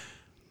more.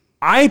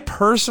 I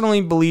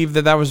personally believe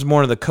that was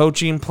more of the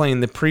coaching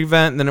playing the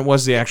prevent than it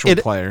was the actual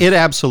player. It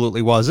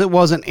absolutely was. It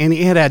wasn't any.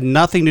 It had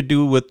nothing to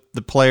do with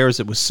the players.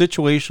 It was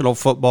situational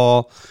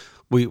football.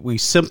 We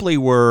simply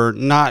were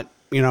not,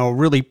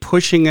 really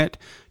pushing it,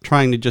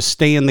 trying to just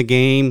stay in the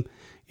game.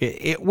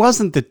 It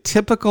wasn't the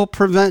typical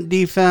prevent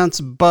defense,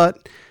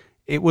 but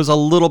it was a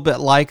little bit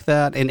like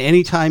that. And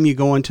anytime you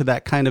go into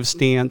that kind of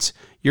stance,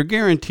 you're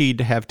guaranteed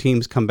to have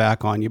teams come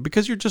back on you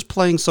because you're just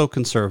playing so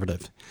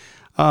conservative.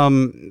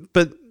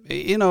 But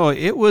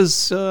it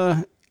was,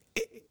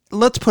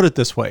 let's put it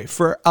this way.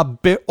 For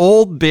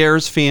old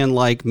Bears fan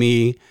like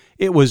me,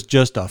 it was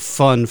just a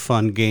fun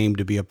game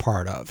to be a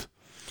part of.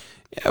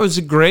 Yeah, it was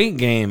a great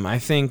game, I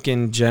think,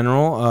 in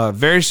general.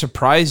 Very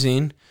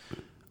surprising.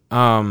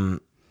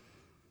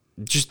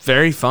 Just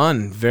very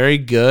fun. Very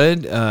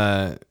good.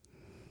 I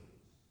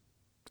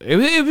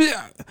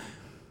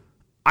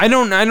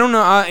don't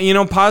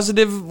know.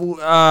 Positive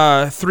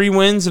 3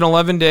 wins in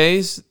 11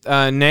 days.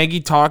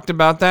 Nagy talked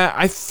about that.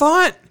 I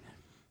thought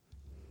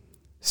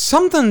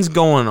something's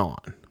going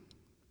on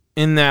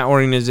in that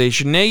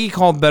organization. Nagy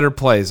called better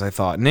plays, I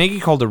thought. Nagy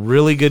called a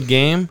really good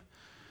game.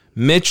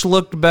 Mitch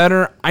looked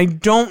better. I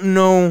don't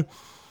know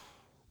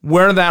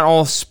where that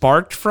all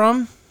sparked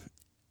from.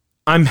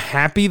 I'm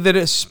happy that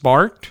it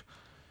sparked.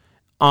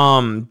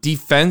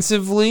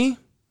 Defensively,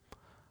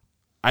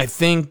 I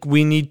think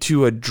we need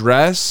to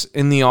address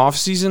in the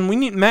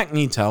offseason. Mac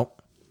needs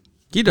help.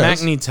 He does.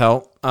 Mac needs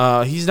help.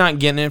 He's not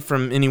getting it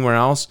from anywhere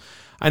else.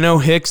 I know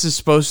Hicks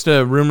is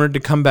rumored to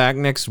come back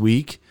next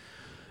week.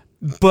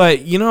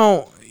 But,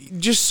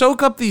 just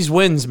soak up these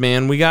wins,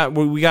 man. We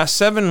got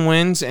 7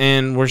 wins,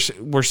 and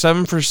we're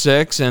 7 for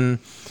 6, and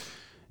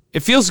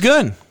it feels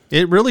good.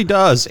 It really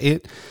does.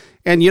 I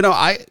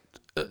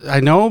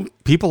know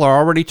people are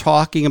already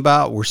talking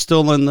about we're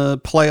still in the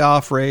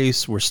playoff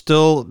race. We're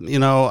still,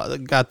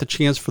 got the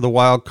chance for the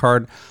wild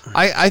card.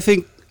 I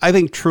think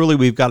truly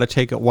we've got to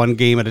take it one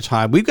game at a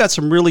time. We've got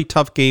some really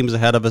tough games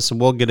ahead of us,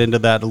 and we'll get into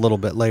that a little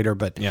bit later.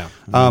 But yeah,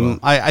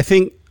 I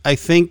think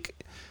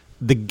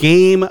the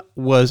game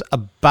was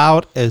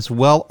about as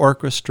well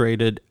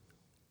orchestrated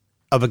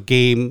of a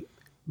game,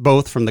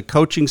 both from the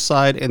coaching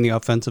side and the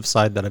offensive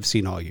side, that I've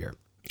seen all year.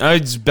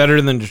 It's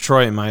better than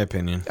Detroit, in my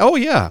opinion. Oh,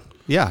 yeah.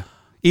 Yeah.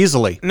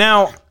 Easily.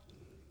 Now,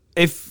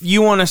 if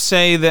you want to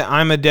say that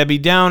I'm a Debbie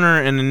Downer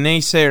and a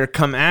naysayer,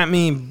 come at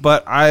me.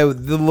 But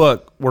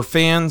look, we're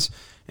fans,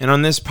 and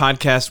on this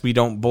podcast, we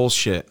don't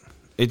bullshit.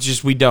 It's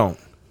just we don't,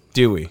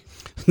 do we?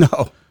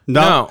 No.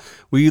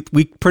 We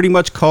pretty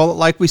much call it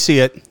like we see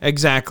it.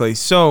 Exactly.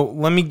 So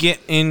let me get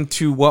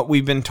into what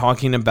we've been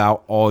talking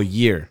about all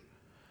year.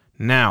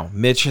 Now,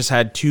 Mitch has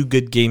had 2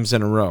 good games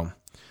in a row.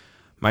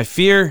 My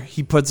fear,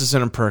 he puts us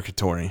in a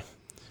purgatory.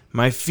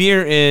 My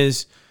fear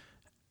is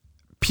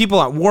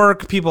people at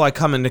work, people I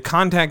come into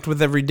contact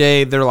with every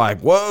day, they're like,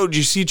 whoa, did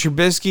you see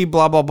Trubisky?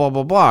 Blah, blah, blah,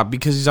 blah, blah,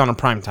 because he's on a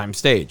primetime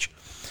stage.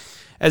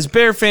 As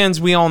Bear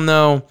fans, we all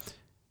know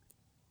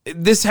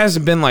this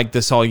hasn't been like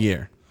this all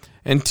year.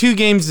 And 2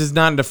 games does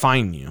not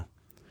define you.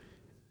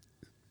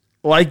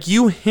 Like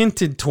you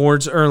hinted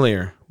towards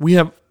earlier, I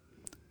got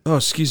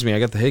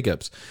the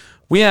hiccups.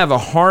 We have a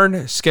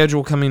hard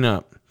schedule coming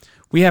up.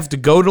 We have to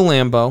go to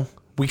Lambeau.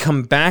 We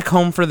come back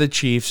home for the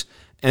Chiefs,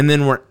 and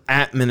then we're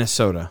at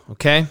Minnesota,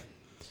 okay?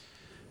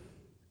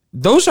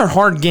 Those are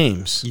hard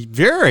games.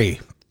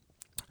 Very.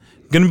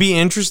 Going to be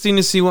interesting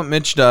to see what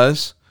Mitch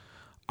does.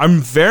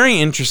 I'm very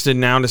interested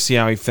now to see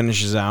how he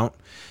finishes out.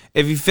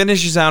 If he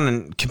finishes out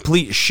in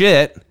complete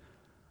shit,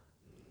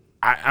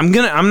 I'm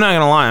not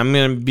gonna lie, I'm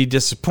gonna be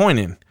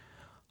disappointed.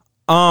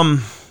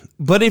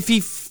 But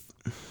if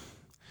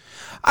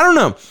I don't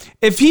know.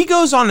 If he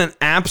goes on an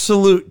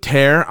absolute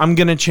tear, I'm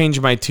going to change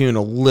my tune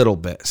a little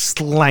bit.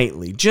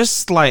 Slightly. Just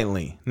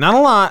slightly. Not a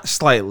lot,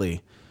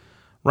 slightly.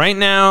 Right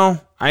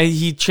now,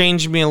 he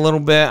changed me a little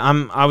bit.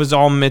 I was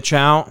all Mitch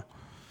out.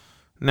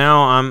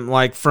 Now I'm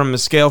like from a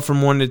scale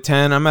from 1 to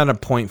 10, I'm at a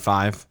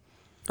 0.5.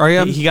 Are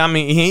you? He got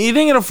me. He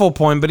didn't get a full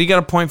point, but he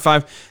got a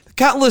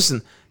 0.5.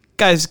 Listen,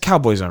 guys,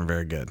 Cowboys aren't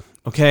very good.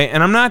 Okay?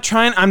 And I'm not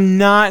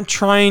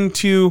trying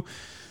to...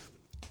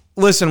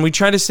 Listen, we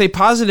try to stay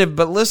positive,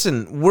 but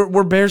listen,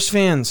 we're Bears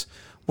fans.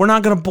 We're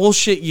not going to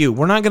bullshit you.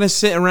 We're not going to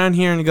sit around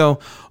here and go,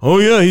 oh,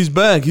 yeah, he's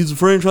back. He's a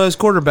franchise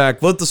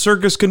quarterback. Let the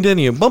circus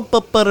continue.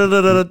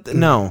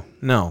 No.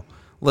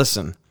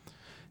 Listen,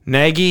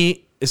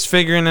 Nagy is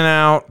figuring it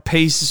out.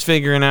 Pace is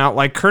figuring it out.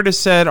 Like Curtis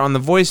said on the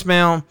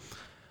voicemail,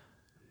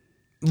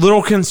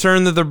 little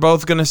concerned that they're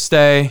both going to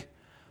stay.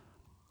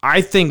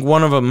 I think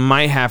one of them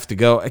might have to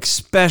go,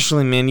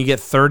 especially, man, you get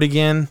third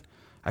again.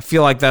 I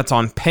feel like that's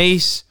on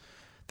Pace.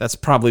 That's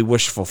probably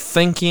wishful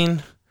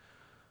thinking.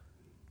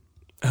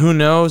 Who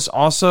knows?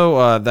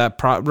 Also,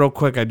 real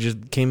quick, I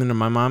just came into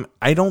my mind.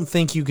 I don't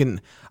think you can.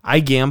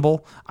 I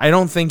gamble. I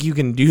don't think you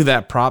can do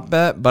that prop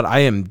bet, but I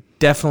am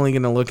definitely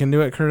going to look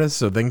into it, Curtis.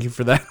 So thank you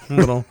for that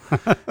little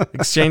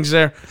exchange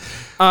there.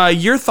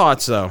 Your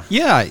thoughts, though?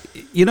 Yeah,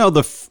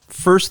 the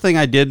first thing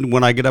I did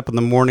when I get up in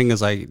the morning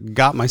is I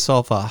got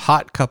myself a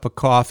hot cup of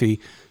coffee,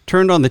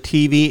 turned on the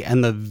TV,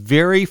 and the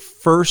very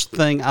first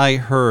thing I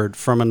heard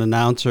from an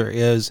announcer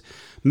is,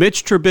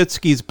 Mitch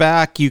Trubisky's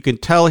back. You can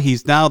tell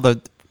he's now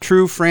the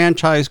true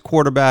franchise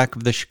quarterback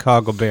of the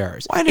Chicago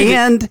Bears.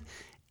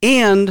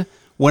 And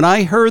when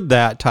I heard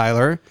that,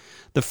 Tyler,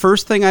 the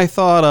first thing I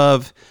thought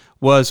of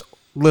was,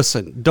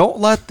 listen, don't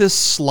let this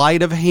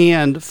sleight of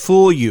hand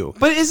fool you.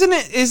 But isn't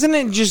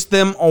it just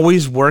them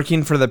always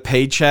working for the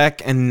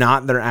paycheck and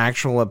not their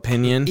actual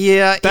opinion?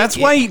 Yeah. That's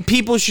why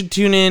people should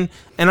tune in.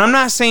 And I'm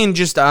not saying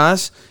just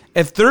us.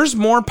 If there's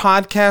more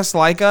podcasts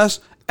like us,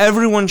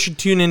 everyone should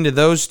tune into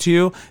those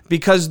two,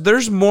 because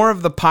there's more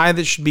of the pie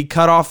that should be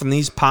cut off in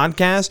these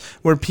podcasts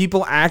where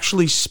people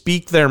actually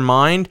speak their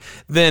mind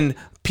than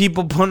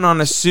people putting on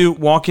a suit,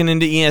 walking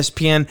into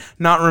ESPN,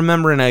 not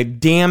remembering a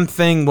damn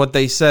thing what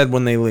they said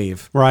when they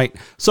leave. Right.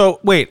 So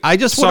wait, I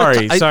just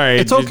sorry.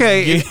 It's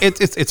okay.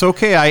 It's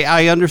okay.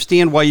 I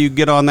understand why you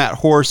get on that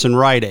horse and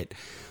ride it.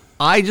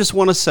 I just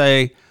want to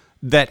say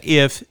that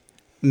if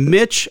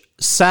Mitch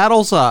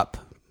saddles up,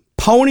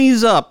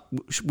 ponies up,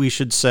 we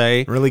should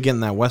say. Really getting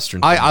that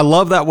Western theme. I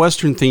love that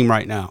Western theme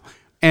right now.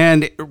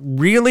 And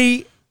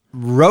really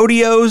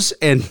rodeos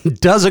and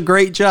does a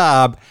great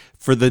job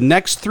for the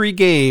next 3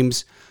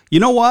 games. You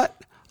know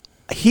what?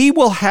 He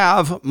will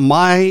have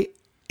my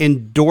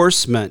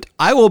endorsement.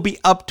 I will be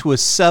up to a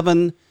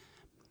 7,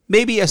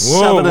 maybe a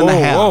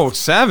 7.5. Whoa,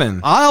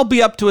 7. I'll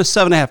be up to a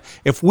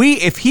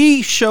 7.5. If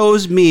he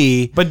shows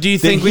me but do you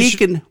think he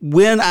can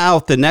win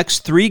out the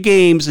next 3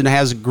 games and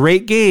has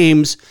great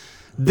games,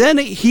 then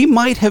he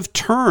might have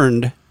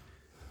turned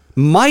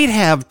to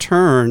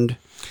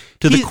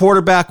the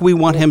quarterback we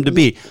want him to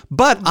be.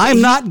 But I'm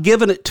not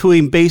giving it to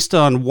him based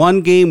on one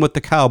game with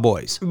the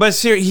Cowboys. But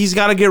seriously, he's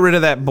got to get rid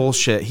of that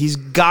bullshit. He's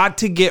got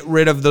to get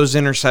rid of those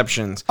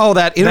interceptions. Oh,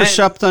 that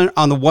interception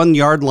on the 1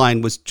 yard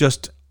line was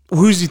just...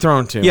 Who's he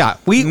throwing to? Yeah.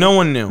 No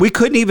one knew. We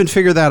couldn't even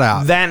figure that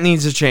out. That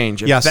needs to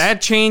change. If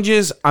that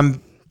changes,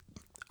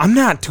 I'm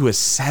not to a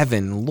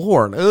 7,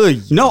 Lord.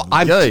 No,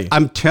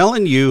 I'm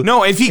telling you.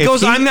 No, if he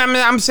goes,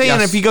 I'm saying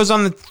if he goes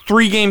on the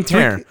 3-game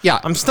tear,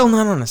 I'm still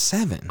not on a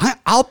 7.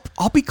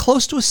 I'll be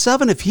close to a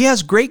 7 if he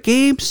has great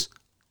games.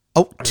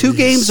 2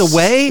 games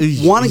away,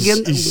 one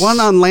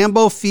on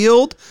Lambeau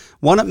Field,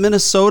 one at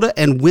Minnesota,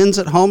 and wins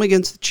at home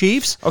against the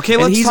Chiefs.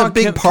 Okay, and he's a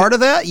big part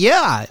of that.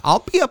 Yeah,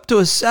 I'll be up to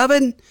a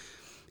 7.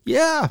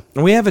 Yeah,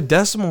 we have a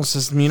decimal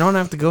system. You don't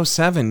have to go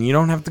 7. You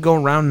don't have to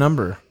go round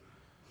number.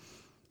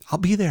 I'll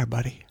be there,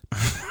 buddy.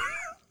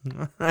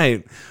 All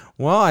right.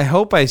 Well, I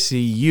hope I see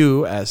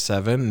you at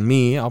 7.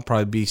 Me, I'll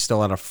probably be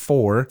still at a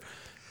 4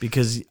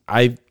 because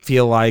I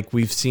feel like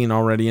we've seen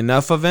already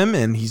enough of him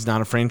and he's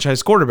not a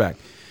franchise quarterback.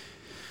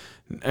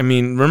 I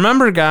mean,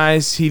 remember,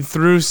 guys, he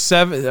threw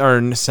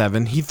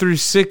 7. He threw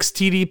 6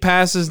 TD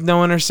passes,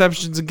 no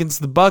interceptions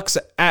against the Bucs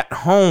at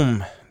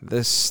home.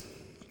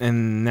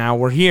 And now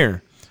we're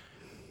here.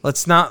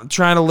 Let's not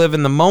try to live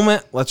in the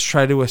moment. Let's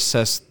try to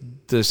assess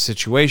the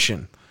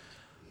situation.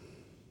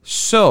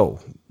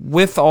 So,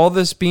 with all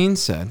this being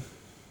said,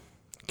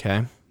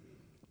 okay,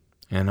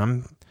 and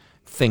I'm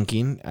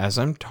thinking as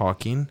I'm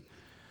talking,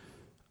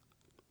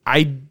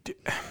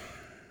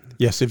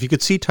 Yes, if you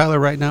could see Tyler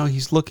right now,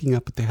 he's looking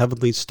up at the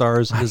heavenly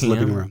stars in his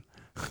living room.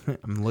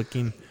 I'm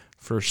looking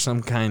for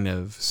some kind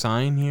of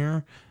sign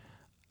here.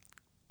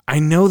 I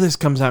know this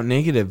comes out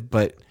negative,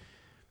 but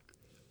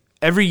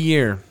every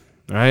year,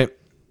 right?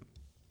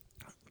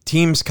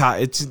 Teams,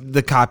 it's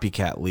the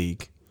copycat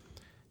league.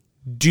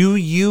 Do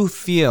you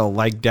feel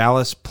like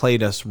Dallas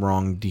played us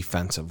wrong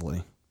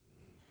defensively?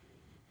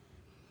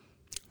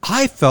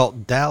 I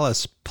felt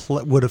Dallas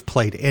would have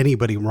played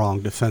anybody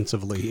wrong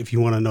defensively, if you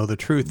want to know the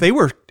truth. They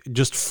were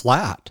just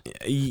flat.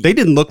 They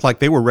didn't look like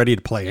they were ready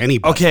to play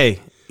anybody. Okay,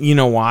 you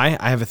know why?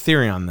 I have a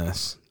theory on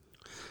this.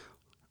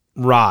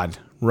 Rod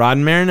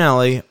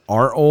Marinelli,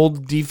 our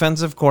old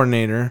defensive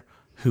coordinator,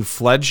 who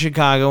fled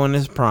Chicago in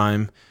his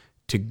prime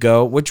to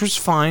go, which was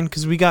fine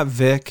because we got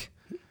Vic.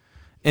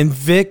 And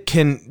Vic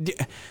can...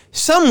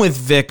 Some with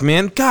Vic,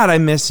 man. God, I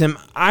miss him.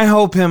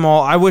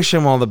 I wish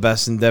him all the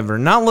best in Denver.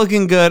 Not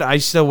looking good. I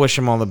still wish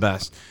him all the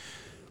best.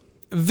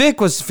 Vic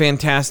was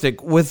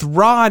fantastic. With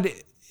Rod,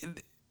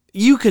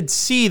 you could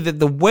see that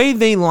the way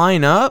they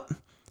line up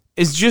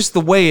is just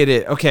the way it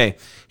is. Okay,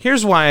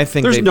 here's why I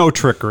think there's no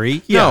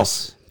trickery.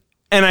 Yes.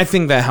 No. And I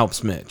think that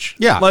helps Mitch.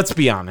 Yeah. Let's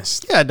be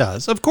honest. Yeah, it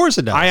does. Of course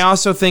it does. I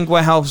also think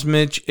what helps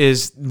Mitch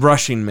is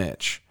rushing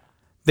Mitch.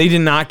 They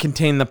did not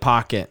contain the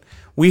pocket.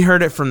 We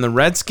heard it from the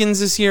Redskins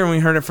this year, and we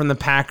heard it from the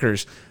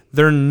Packers.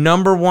 Their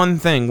number one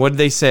thing, what did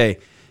they say?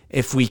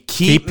 If we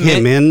keep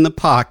him in the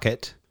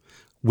pocket,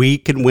 we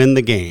can win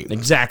the game.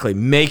 Exactly.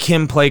 Make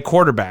him play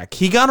quarterback.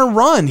 He got a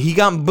run. He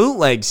got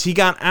bootlegs. He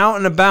got out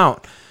and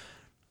about.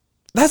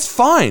 That's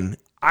fine.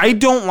 I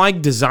don't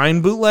like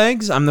design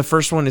bootlegs. I'm the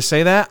first one to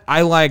say that.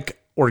 I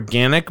like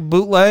organic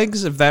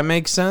bootlegs, if that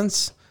makes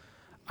sense.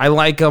 I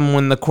like them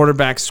when the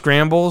quarterback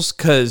scrambles,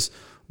 because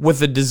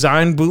with a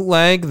design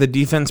bootleg, the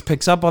defense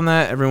picks up on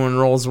that. Everyone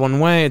rolls one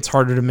way. It's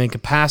harder to make a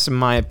pass, in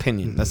my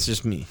opinion. That's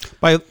just me.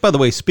 By the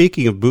way,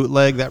 speaking of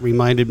bootleg, that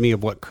reminded me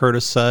of what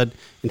Curtis said,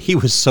 and he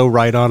was so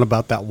right on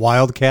about that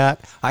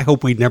Wildcat. I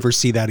hope we never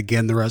see that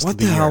again the rest of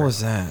the year. What the hell was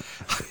that?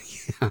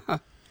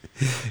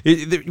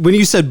 When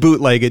you said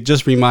bootleg, it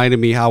just reminded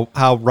me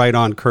how right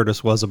on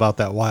Curtis was about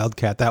that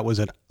Wildcat. That was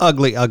an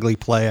ugly, ugly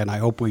play, and I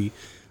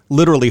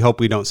literally hope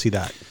we don't see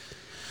that.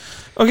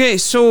 Okay,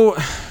 so...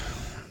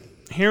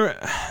 Here,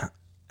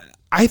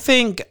 I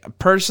think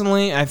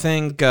personally, we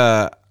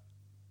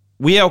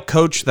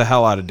outcoached the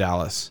hell out of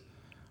Dallas.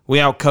 We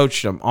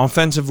outcoached them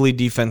offensively,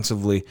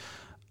 defensively.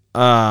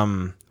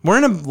 We're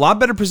in a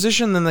lot better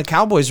position than the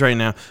Cowboys right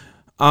now.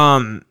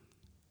 Well,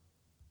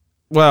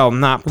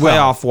 not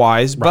playoff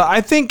wise, right. But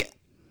I think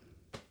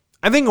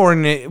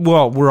Oregon.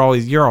 Well,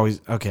 you're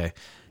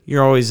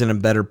always in a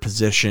better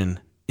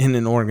position in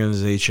an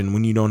organization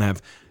when you don't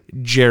have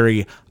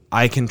Jerry.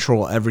 I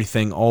control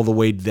everything all the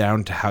way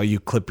down to how you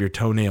clip your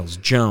toenails,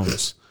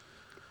 Jones.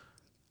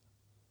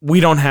 We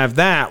don't have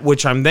that,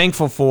 which I'm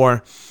thankful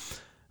for.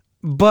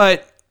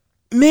 But,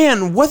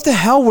 man, what the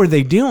hell were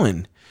they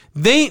doing?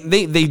 They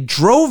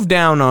drove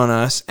down on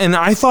us, and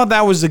I thought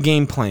that was the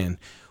game plan.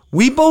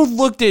 We both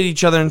looked at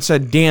each other and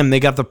said, damn, they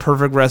got the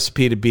perfect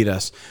recipe to beat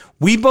us.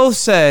 We both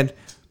said...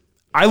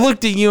 I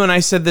looked at you and I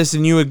said this,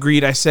 and you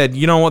agreed. I said,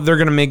 you know what? They're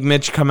going to make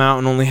Mitch come out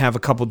and only have a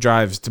couple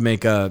drives to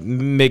make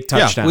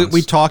touchdowns. Yeah,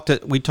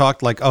 we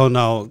talked like, oh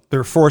no,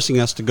 they're forcing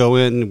us to go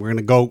in. We're going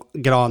to go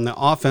get on the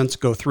offense,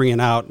 go 3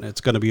 and out, and it's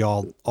going to be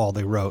all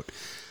they wrote.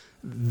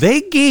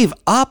 They gave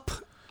up.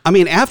 I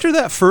mean, after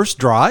that first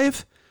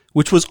drive,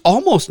 which was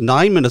almost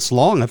 9 minutes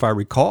long, if I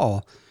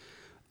recall,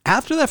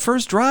 after that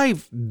first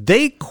drive,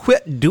 they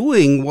quit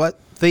doing what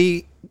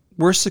they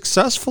were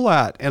successful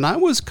at, and I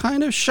was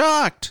kind of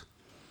shocked.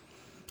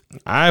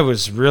 I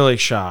was really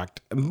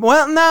shocked.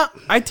 Well, no,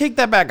 I take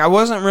that back. I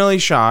wasn't really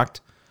shocked.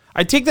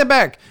 I take that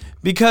back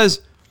because,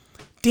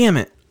 damn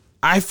it,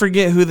 I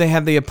forget who they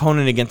had the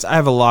opponent against. I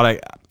know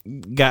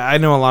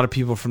a lot of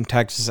people from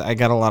Texas. I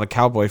got a lot of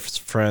Cowboy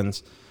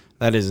friends.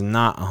 That is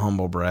not a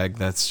humble brag.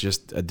 That's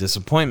just a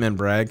disappointment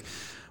brag.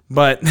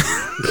 But,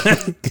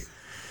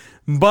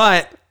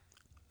 but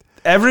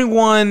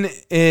everyone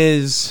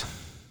is...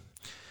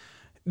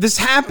 This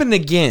happened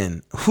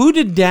again. Who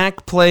did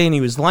Dak play? And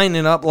he was lighting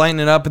it up,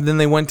 and then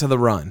they went to the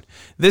run.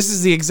 This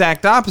is the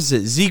exact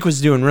opposite. Zeke was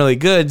doing really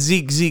good.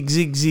 Zeke.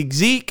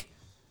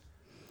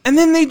 And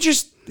then they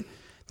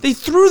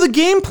threw the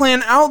game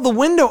plan out the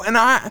window. And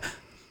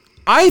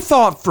I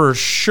thought for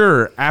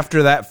sure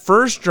after that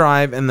first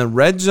drive and the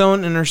red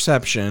zone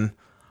interception,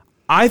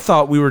 I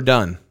thought we were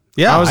done.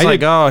 Yeah, I was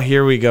oh,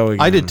 here we go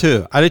again. I did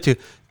too.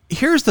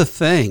 Here's the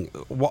thing.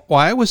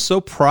 Why I was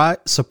so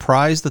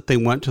surprised that they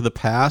went to the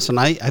pass, and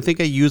I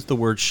think I used the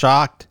word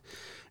shocked,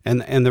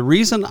 and the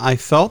reason I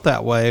felt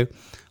that way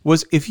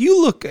was if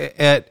you look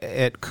at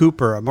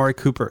Amari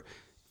Cooper,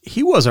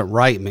 he wasn't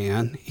right,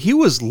 man. He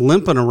was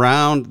limping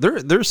around.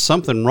 There's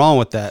something wrong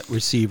with that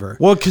receiver.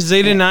 Well, because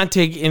they did not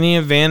take any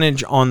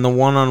advantage on the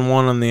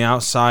one-on-one on the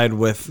outside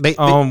with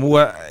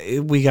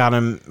we got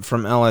him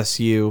from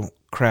LSU.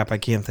 Crap, I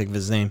can't think of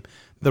his name.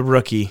 The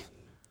rookie.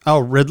 Oh,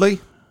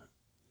 Ridley?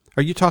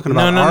 Are you talking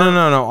about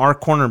No, our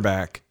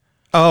cornerback.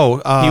 Oh.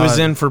 He was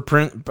in for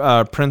Prince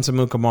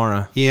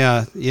Amukamara.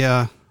 Yeah.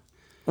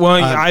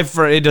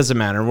 Well, it doesn't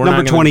matter. We're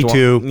number not gonna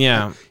 22.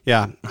 Yeah.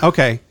 Yeah.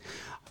 Okay.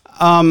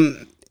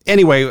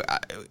 Anyway,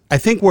 I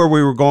think where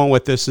we were going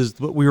with this is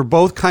we were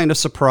both kind of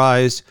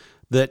surprised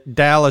that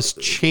Dallas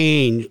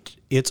changed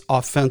its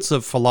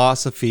offensive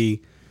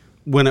philosophy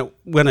when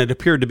it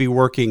appeared to be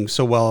working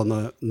so well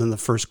in the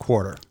first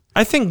quarter.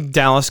 I think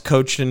Dallas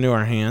coached into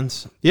our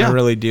hands. Yeah. I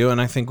really do,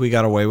 and I think we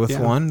got away with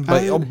one.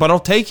 But I'll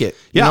take it.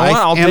 Yeah, you know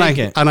what? I'll take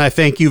it. And I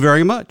thank you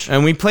very much.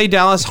 And we play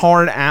Dallas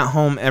hard at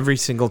home every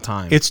single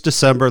time. It's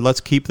December.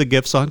 Let's keep the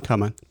gifts on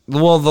coming.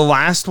 Well, the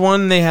last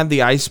one, they had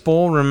the Ice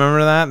Bowl.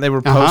 Remember that? They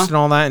were posting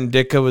all that, and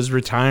Ditka was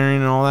retiring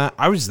and all that.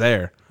 I was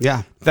there.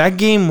 Yeah. That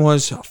game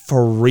was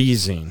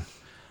freezing.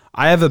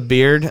 I have a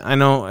beard. I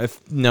know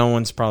if no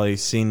one's probably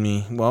seen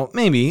me. Well,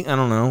 maybe. I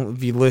don't know.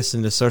 If you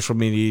listen to social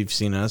media, you've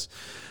seen us.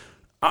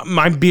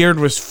 My beard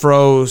was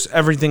froze.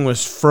 Everything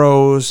was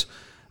froze.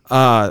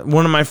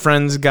 One of my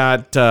friends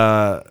got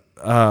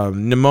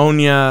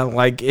pneumonia.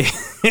 Like,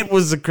 it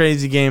was a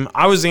crazy game.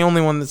 I was the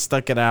only one that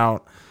stuck it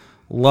out.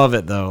 Love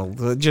it,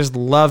 though. Just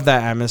love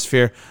that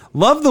atmosphere.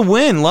 Love the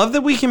win. Love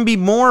that we can be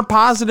more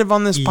positive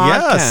on this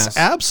podcast. Yes,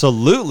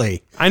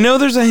 absolutely. I know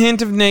there's a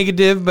hint of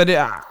negative, but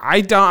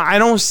I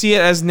don't see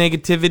it as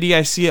negativity.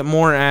 I see it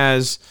more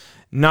as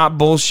not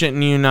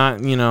bullshitting you,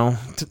 not,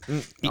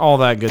 all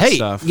that good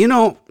stuff.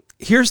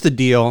 Here's the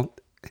deal.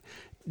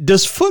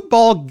 Does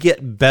football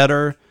get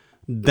better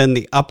than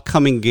the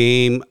upcoming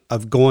game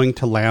of going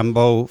to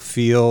Lambeau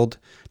Field?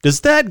 Does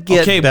that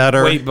get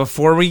better? Wait,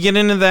 before we get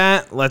into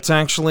that, let's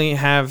actually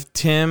have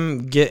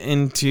Tim get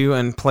into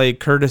and play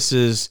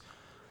Curtis's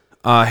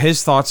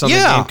his thoughts on the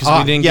game, because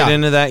we didn't get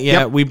into that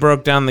yet. Yep. We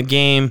broke down the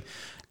game.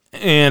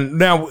 And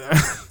now,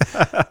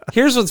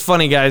 here's what's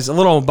funny, guys. A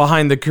little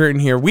behind the curtain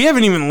here. We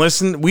haven't even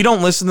listened. We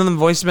don't listen to the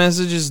voice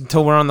messages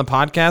until we're on the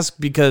podcast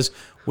because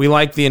we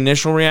like the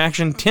initial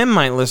reaction. Tim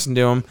might listen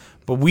to them,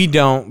 but we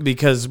don't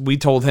because we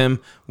told him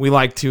we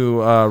like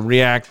to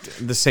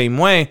react the same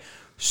way.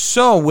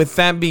 So, with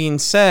that being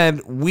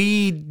said,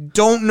 we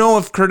don't know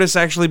if Curtis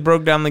actually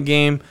broke down the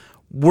game.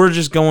 We're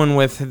just going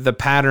with the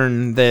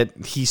pattern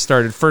that he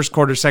started. First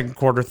quarter, second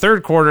quarter,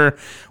 third quarter.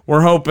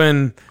 We're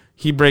hoping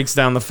he breaks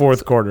down the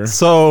fourth quarter.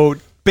 So,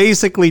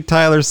 basically,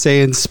 Tyler's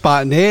saying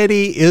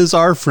spontaneity is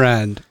our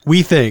friend,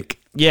 we think.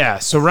 Yeah,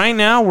 so right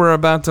now we're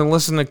about to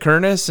listen to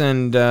Curtis,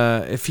 and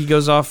if he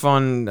goes off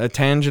on a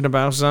tangent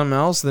about something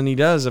else, then he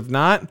does. If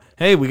not,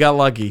 hey, we got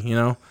lucky,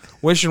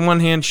 Wish in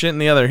one hand, shit in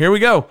the other. Here we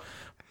go.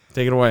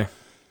 Take it away.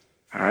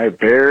 All right,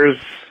 Bears,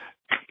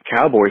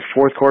 Cowboys,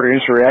 fourth quarter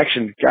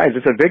interaction. Guys,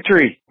 it's a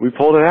victory. We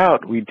pulled it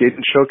out. We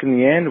didn't choke in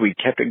the end. We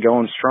kept it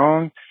going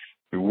strong.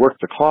 We worked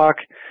the clock.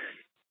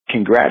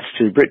 Congrats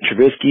to Britt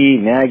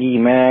Trubisky, Nagy,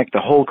 Mac, the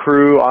whole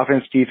crew,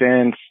 offense,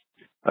 defense,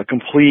 a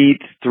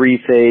complete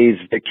three-phase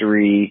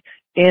victory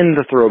in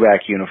the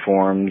throwback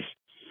uniforms.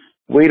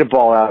 Way to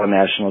ball out on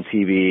national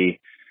TV.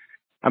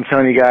 I'm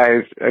telling you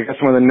guys, I got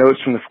some of the notes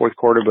from the fourth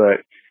quarter,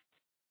 but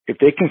if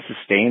they can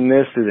sustain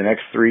this through the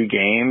next 3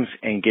 games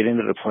and get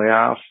into the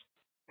playoffs,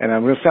 and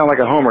I'm going to sound like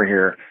a homer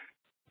here,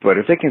 but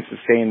if they can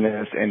sustain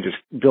this and just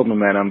build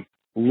momentum,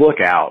 look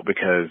out,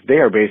 because they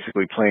are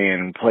basically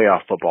playing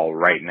playoff football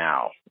right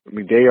now. I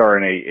mean, they are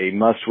in a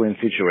must-win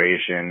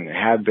situation,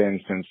 have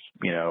been since,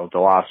 the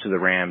loss to the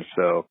Rams.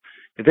 So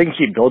if they can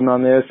keep building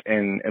on this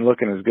and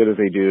looking as good as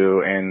they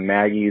do, and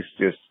Nagy's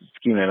just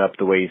scheming it up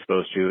the way he's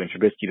supposed to, and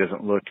Trubisky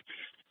doesn't look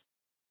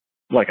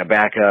like a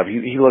backup.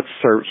 He looks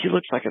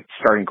like a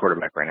starting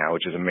quarterback right now,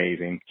 which is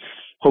amazing.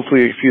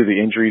 Hopefully a few of the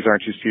injuries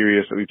aren't too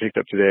serious that we picked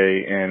up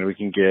today, and we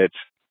can get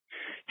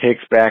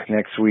Hicks back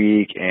next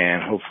week,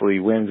 and hopefully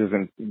Wins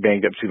isn't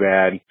banged up too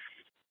bad.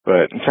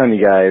 But I'm telling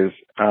you guys,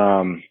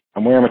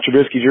 I'm wearing my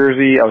Trubisky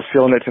jersey. I was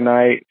feeling it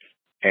tonight,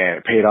 and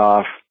it paid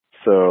off.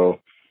 So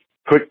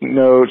quick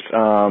notes,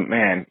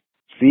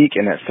 Zeke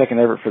and that second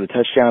effort for the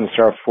touchdown to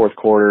start off the fourth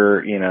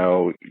quarter,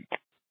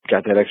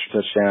 got that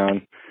extra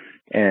touchdown.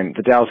 And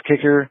the Dallas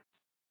kicker,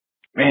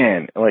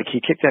 man, he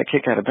kicked that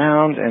kick out of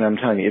bounds, and I'm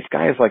telling you, it's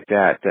guys like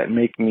that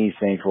make me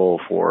thankful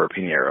for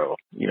Pinheiro.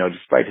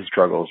 Despite his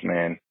struggles,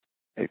 man,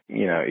 it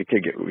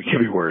could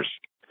be worse.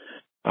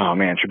 Oh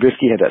man,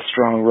 Trubisky had that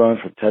strong run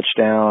for the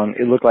touchdown.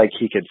 It looked like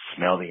he could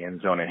smell the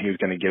end zone, and he was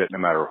going to get it no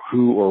matter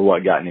who or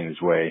what got in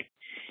his way.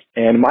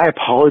 And my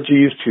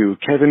apologies to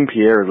Kevin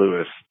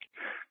Pierre-Louis.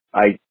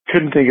 I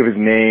couldn't think of his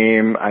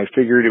name. I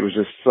figured it was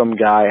just some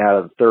guy out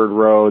of the third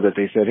row that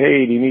they said,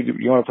 hey,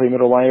 you want to play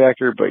middle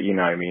linebacker? But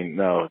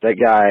no, that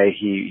guy,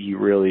 he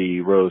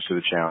really rose to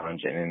the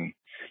challenge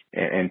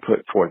and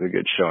put forth a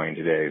good showing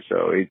today.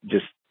 So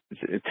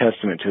it's a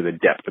testament to the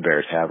depth the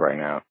Bears have right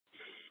now.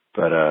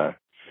 But,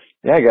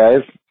 yeah,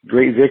 guys,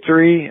 great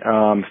victory.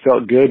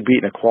 Felt good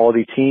beating a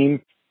quality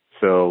team.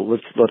 So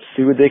let's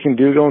see what they can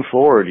do going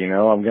forward.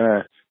 I'm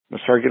gonna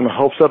start getting my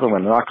hopes up. I'm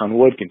gonna knock on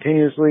wood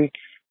continuously.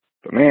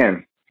 But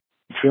man,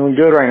 I'm feeling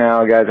good right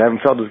now, guys. I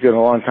haven't felt as good in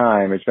a long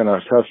time. It's been a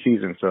tough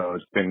season, so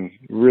it's been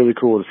really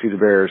cool to see the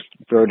Bears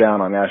throw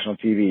down on national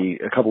TV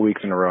a couple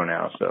weeks in a row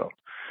now. So,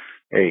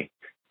 hey,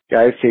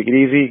 guys, take it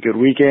easy. Good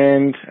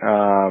weekend.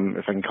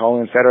 If I can call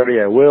in Saturday,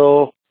 I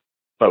will.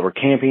 but we're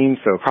camping,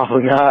 so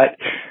probably not.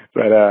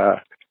 But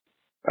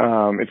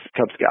it's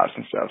Cub Scouts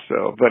and stuff.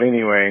 So, but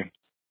anyway,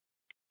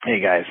 hey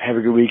guys, have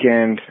a good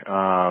weekend.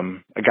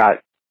 I got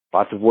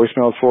lots of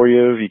voicemails for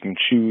you. You can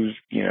choose,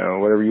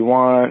 whatever you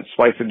want,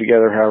 splice it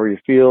together however you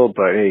feel.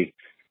 But hey,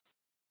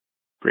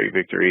 great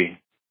victory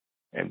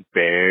and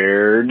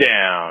bear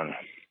down.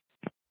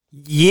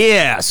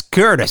 Yes,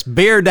 Curtis,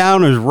 bear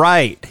down is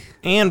right.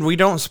 And we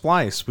don't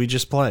splice. We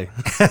just play.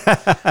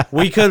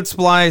 We could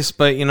splice,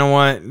 but you know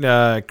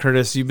what,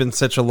 Curtis, you've been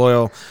such a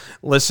loyal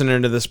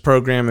listener to this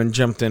program and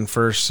jumped in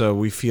first, so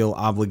we feel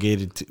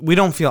obligated to. We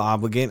don't feel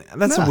obligated.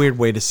 That's a weird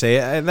way to say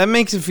it. That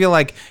makes it feel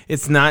like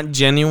it's not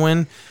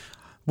genuine.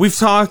 We've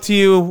talked to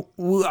you.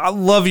 I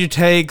love your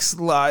takes.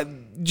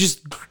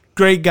 Just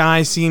great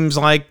guy, seems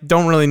like.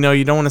 Don't really know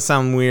you. Don't want to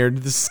sound weird.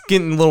 This is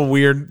getting a little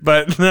weird,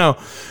 but no.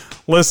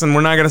 Listen,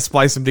 we're not going to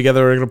splice them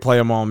together. We're going to play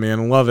them all,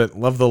 man. Love it.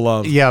 Love the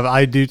love. Yeah,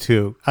 I do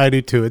too.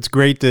 It's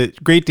great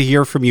to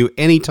hear from you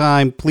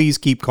anytime. Please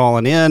keep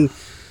calling in.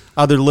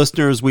 Other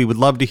listeners, we would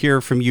love to hear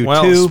from you too.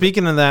 Well,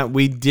 speaking of that,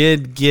 we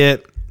did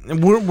get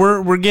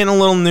we're getting a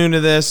little new to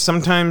this.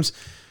 Sometimes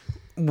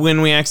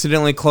when we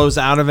accidentally close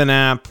out of an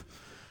app,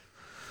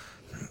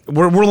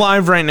 we're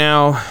live right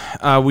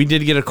now. We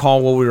did get a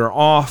call while we were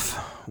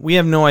off. We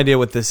have no idea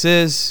what this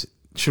is.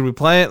 Should we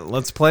play it?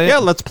 Let's play it. Yeah,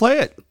 let's play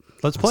it.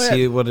 Let's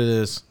see what it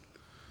is.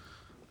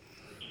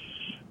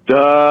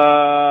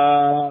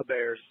 The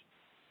Bears.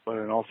 But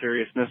in all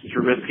seriousness,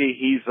 Trubisky,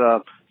 he's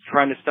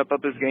trying to step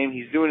up his game.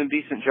 He's doing a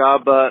decent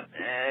job, but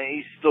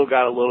he's still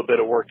got a little bit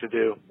of work to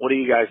do. What do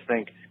you guys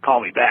think? Call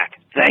me back.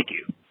 Thank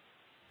you.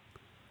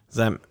 Is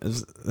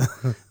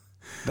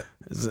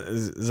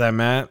that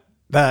Matt?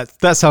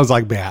 That sounds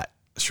like Matt.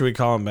 Should we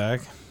call him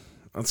back?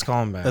 Let's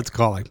call him back. Let's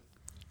call him.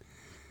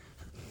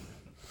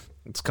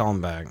 Let's call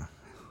him back.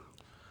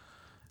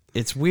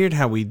 It's weird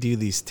how we do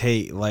these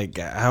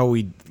how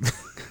we.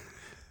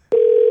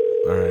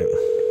 All right.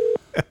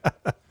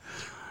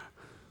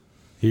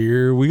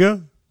 Here we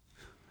go.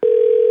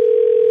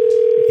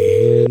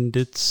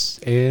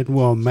 And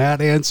will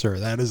Matt answer?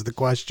 That is the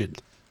question.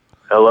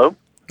 Hello?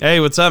 Hey,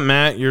 what's up,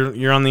 Matt?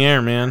 You're on the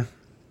air, man.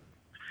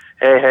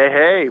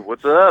 Hey,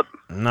 what's up?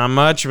 Not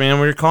much, man.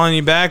 We were calling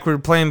you back. We were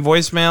playing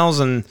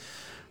voicemails, and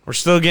we're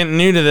still getting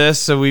new to this,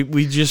 so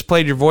we just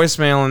played your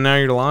voicemail, and now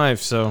you're live,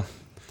 so.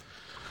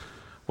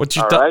 What's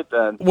your right,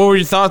 then. What were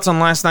your thoughts on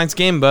last night's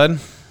game, bud?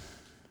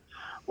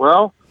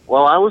 Well,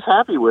 I was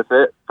happy with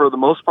it. For the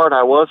most part,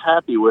 I was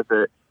happy with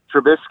it.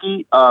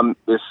 Trubisky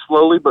is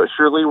slowly but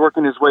surely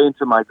working his way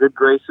into my good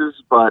graces,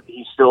 but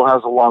he still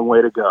has a long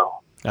way to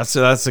go. That's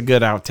a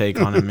good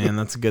outtake on it, man.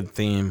 That's a good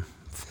theme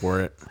for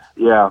it.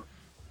 Yeah.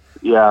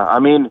 I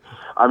mean,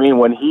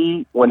 when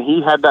he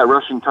had that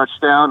rushing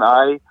touchdown,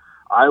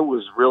 I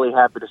was really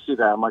happy to see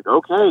that. I'm like,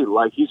 okay,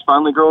 like he's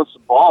finally growing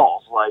some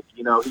balls. Like,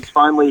 he's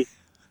finally,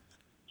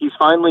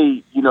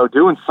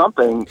 doing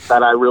something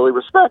that I really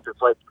respect.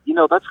 It's like,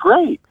 that's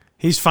great.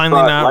 He's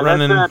finally not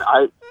running.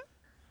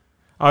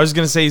 I was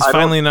going to say he's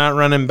finally not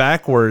running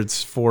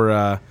backwards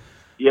for.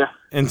 Yeah.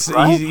 And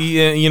right?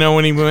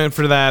 when he went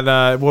for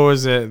that, what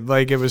was it?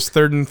 Like it was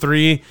 3rd and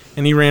 3,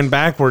 and he ran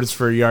backwards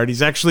for a yard.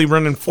 He's actually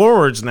running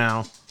forwards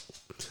now.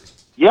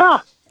 Yeah.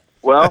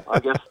 Well, I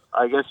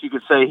guess you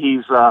could say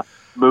he's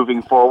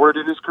moving forward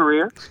in his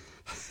career.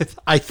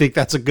 I think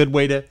that's a good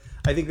way to.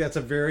 I think that's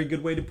a very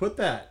good way to put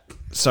that.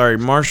 Sorry,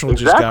 Marshall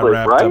just got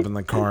wrapped up in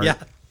the cord. Yeah.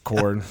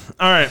 All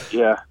right.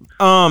 Yeah.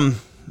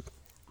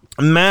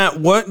 Matt,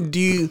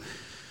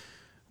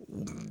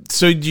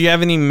 So do you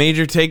have any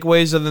major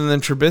takeaways other than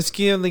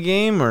Trubisky of the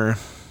game, or?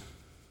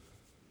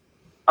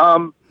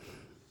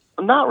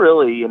 Not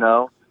really.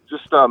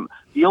 Just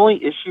the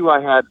only issue I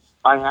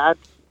had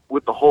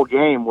with the whole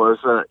game was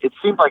it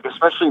seemed like,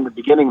 especially in the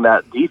beginning,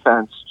 that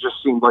defense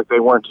just seemed like they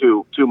weren't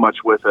too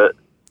much with it.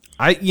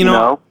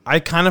 I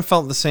kind of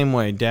felt the same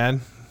way, Dad.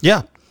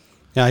 Yeah,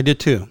 I did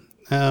too.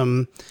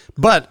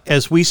 But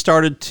as we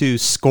started to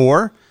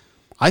score,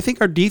 I think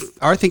our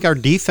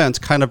defense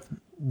kind of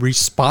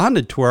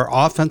responded to our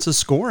offensive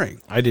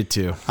scoring. I did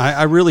too.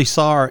 I really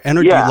saw our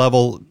energy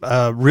level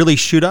really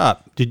shoot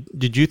up.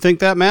 Did you think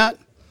that, Matt?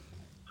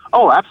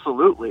 Oh,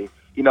 absolutely.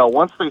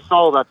 Once they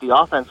saw that the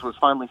offense was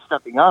finally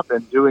stepping up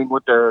and doing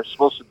what they're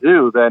supposed to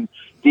do, then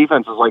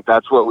defense is like,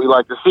 that's what we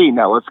like to see.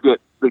 Now let's get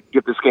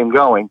this game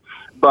going.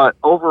 But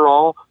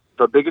overall,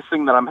 the biggest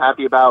thing that I'm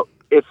happy about,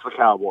 it's the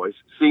Cowboys.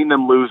 Seeing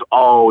them lose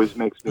always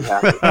makes me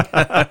happy.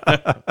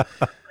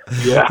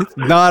 Yeah.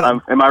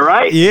 Am I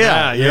right?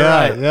 Yeah, you're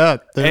right. Yeah.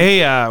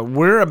 Hey,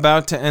 we're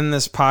about to end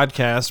this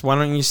podcast. Why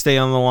don't you stay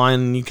on the line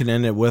and you can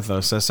end it with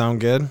us? That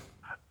sound good?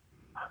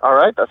 All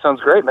right. That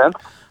sounds great, man.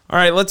 All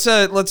right,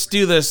 let's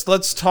do this.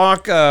 Let's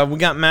talk. We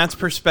got Matt's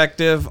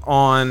perspective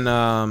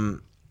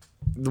on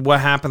what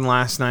happened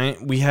last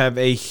night. We have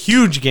a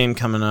huge game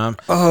coming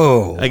up.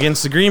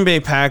 Against the Green Bay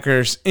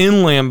Packers in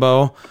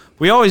Lambeau.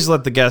 We always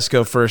let the guests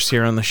go first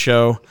here on the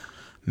show.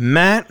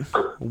 Matt,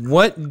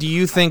 what do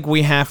you think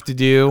we have to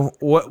do?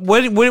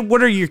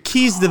 What are your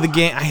keys to the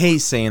game? I hate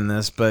saying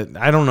this, but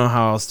I don't know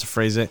how else to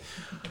phrase it.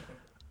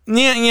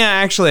 Yeah,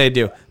 actually I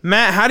do.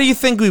 Matt, how do you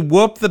think we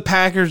whoop the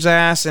Packers'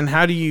 ass, and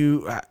how do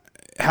you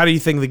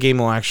think the game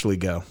will actually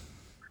go?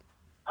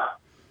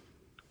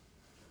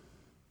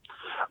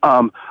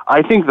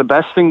 I think the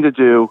best thing to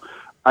do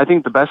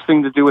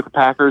with the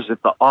Packers,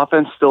 if the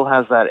offense still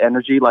has that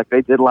energy like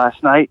they did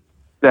last night,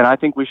 then I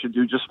think we should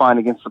do just fine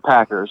against the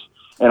Packers.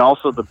 And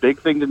also the big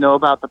thing to know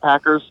about the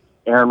Packers,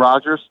 Aaron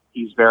Rodgers,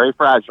 he's very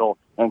fragile.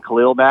 And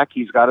Khalil Mack,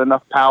 he's got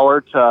enough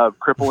power to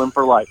cripple him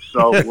for life.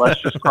 So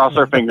let's just cross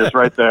our fingers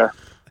right there.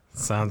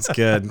 Sounds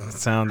good.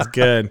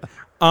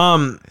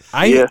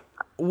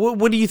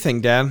 What do you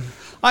think, Dad?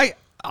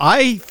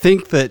 I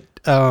think that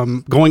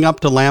going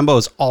up to Lambeau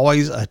is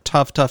always a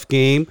tough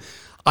game.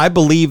 I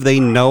believe they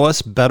know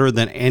us better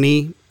than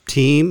any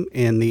team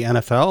in the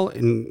NFL,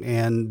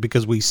 and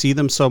because we see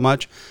them so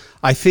much,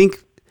 I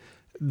think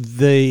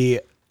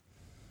the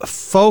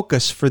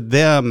focus for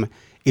them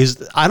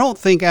is, I don't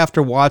think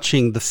after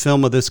watching the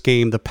film of this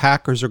game, the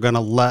Packers are going to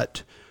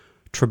let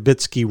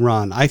Trubisky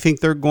run. I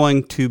think they're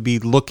going to be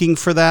looking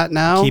for that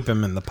now. Keep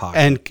him in the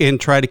pocket. And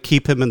try to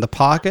keep him in the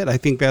pocket. I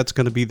think that's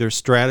going to be their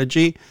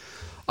strategy.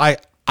 I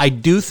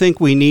do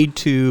think we need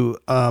to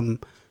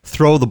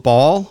throw the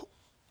ball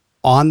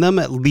on them,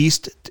 at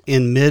least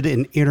in mid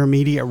and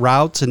intermediate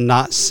routes, and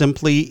not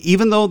simply,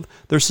 even though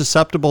they're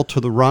susceptible to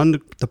the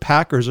run, the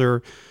Packers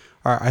are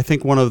I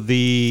think one of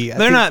the...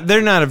 They're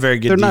not a very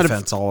good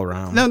defense all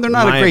around. No, they're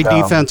not a great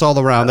defense all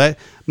around.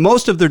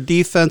 Most of their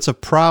defensive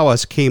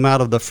prowess came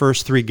out of the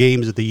first 3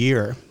 games of the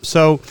year.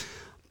 So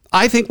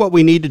I think what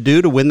we need to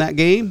do to win that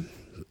game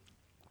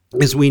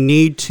is we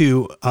need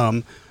to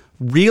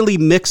really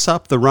mix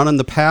up the run and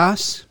the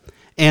pass,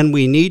 and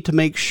we need to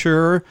make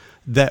sure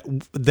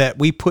that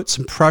we put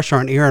some pressure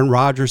on Aaron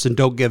Rodgers and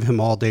don't give him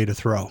all day to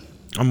throw.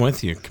 I'm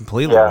with you,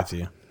 completely with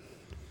you.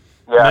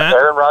 Yeah, Matt?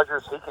 Aaron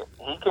Rodgers,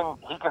 he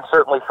can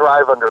certainly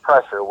thrive under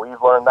pressure.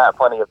 We've learned that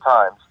plenty of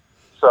times.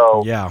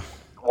 So yeah,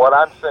 what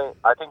I'm saying,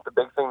 I think the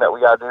big thing that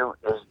we got to do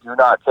is do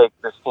not take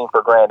this team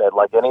for granted.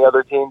 Like any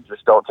other team,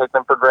 just don't take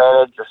them for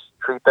granted. Just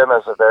treat them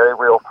as a very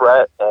real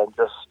threat, and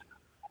just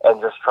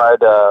try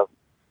to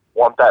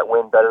want that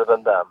win better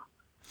than them.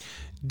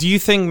 Do you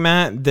think,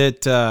 Matt,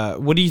 that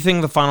what do you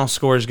think the final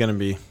score is going to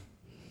be?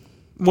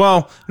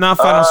 Well, not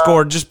final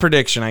score, just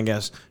prediction, I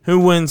guess. Who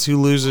wins? Who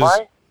loses?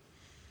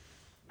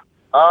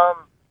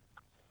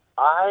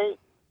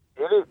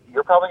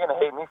 You're probably going to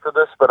hate me for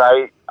this, but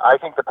I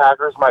think the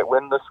Packers might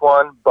win this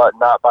one, but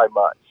not by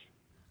much.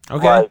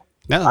 Okay,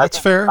 no, that's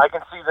fair. I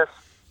can see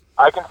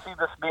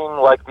this being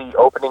like the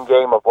opening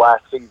game of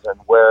last season,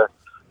 where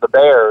the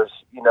Bears,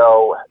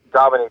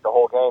 dominate the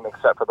whole game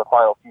except for the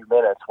final few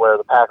minutes, where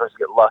the Packers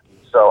get lucky.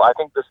 So I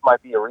think this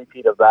might be a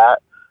repeat of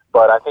that,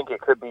 but I think it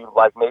could be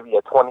like maybe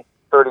a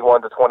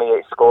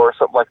 31-28 score or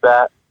something like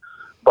that.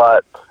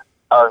 But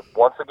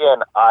once again,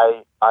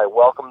 I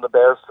welcome the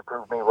Bears to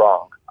prove me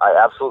wrong. I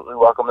absolutely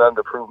welcome them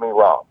to prove me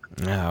wrong.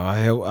 Yeah,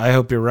 I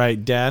hope you're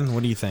right. Dad,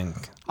 what do you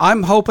think?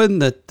 I'm hoping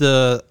that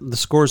the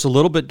score's a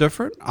little bit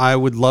different. I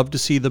would love to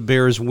see the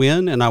Bears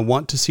win, and I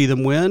want to see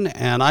them win.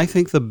 And I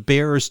think the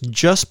Bears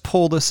just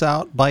pulled us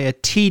out by a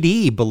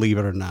TD, believe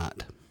it or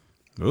not.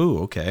 Ooh,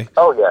 okay.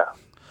 Oh, yeah.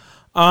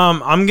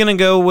 I'm going to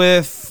go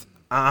with,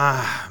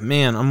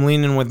 I'm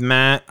leaning with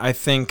Matt. I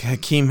think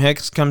Hakeem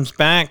Hicks comes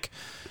back.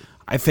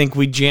 I think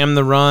we jam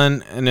the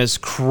run, and as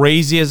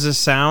crazy as this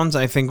sounds,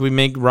 I think we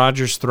make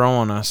Rodgers throw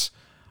on us.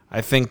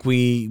 I think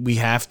we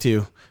have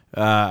to.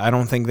 I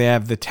don't think they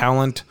have the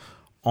talent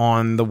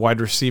on the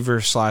wide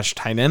receiver /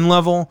 tight end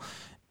level,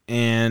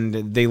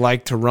 and they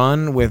like to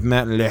run with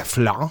Matt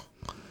LaFleur.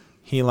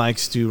 He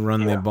likes to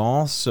run the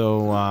ball,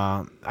 so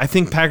I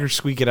think Packers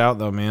squeak it out,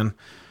 though, man.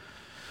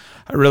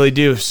 I really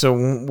do, so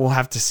we'll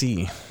have to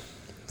see.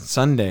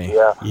 Sunday,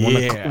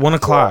 1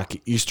 o'clock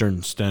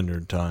Eastern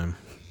Standard Time.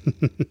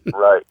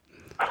 Right.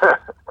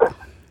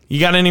 You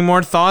got any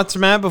more thoughts,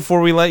 Matt,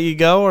 before we let you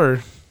go,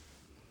 or?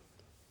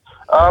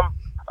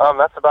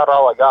 That's about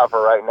all I got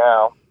for right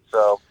now.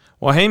 So,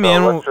 well, hey,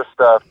 man, let's just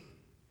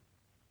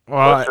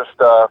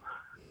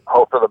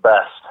hope for the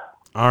best.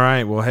 All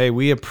right. Well, hey,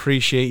 we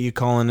appreciate you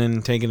calling in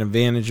and taking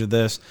advantage of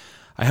this.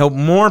 I hope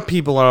more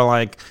people are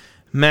like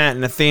Matt,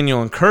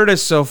 Nathaniel, and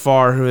Curtis so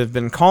far, who have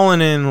been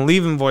calling in,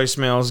 leaving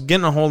voicemails,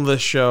 getting a hold of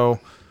this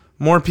show.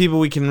 More people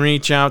we can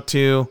reach out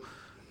to,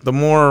 the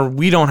more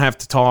we don't have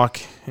to talk,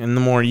 and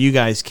the more you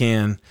guys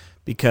can,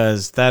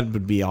 because that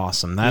would be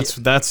awesome.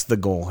 That's the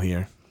goal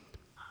here.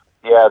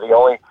 Yeah, the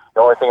only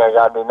thing I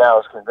got to do now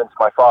is convince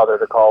my father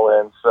to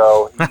call in.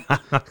 So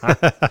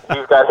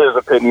he's got his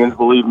opinions.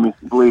 Believe me.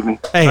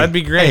 Hey, that'd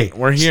be great.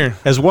 We're here.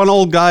 As one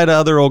old guy to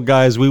other old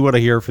guys, we want to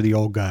hear for the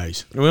old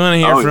guys. We want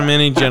to hear from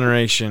any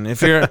generation.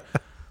 If you're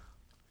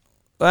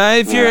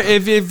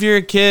if you're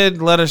a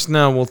kid, let us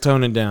know. We'll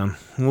tone it down.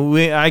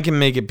 I can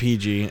make it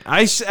PG.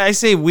 I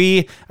say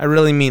we. I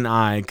really mean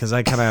I, because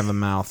I kind of have a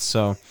mouth.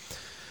 So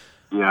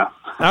yeah.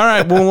 All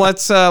right. Well,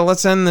 let's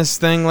end this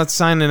thing. Let's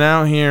sign it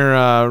out here.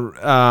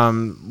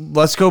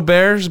 Let's go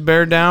Bears.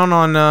 Bear down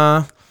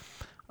on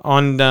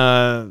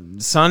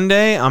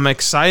Sunday. I'm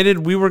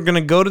excited. We were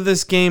gonna go to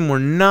this game. We're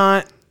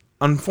not.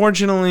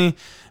 unfortunately,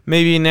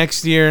 maybe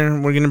next year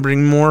we're going to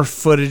bring more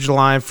footage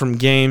live from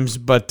games.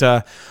 But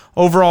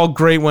overall,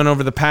 great win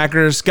over the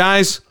Packers.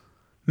 Guys,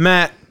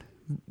 Matt,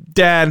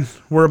 Dad,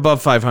 we're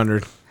above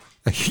 500.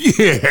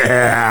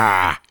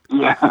 Yeah.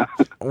 Yeah.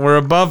 We're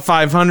above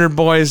 500,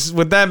 boys.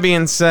 With that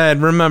being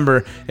said,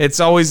 remember, it's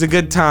always a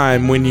good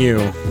time when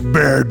you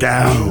Bear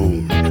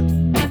down.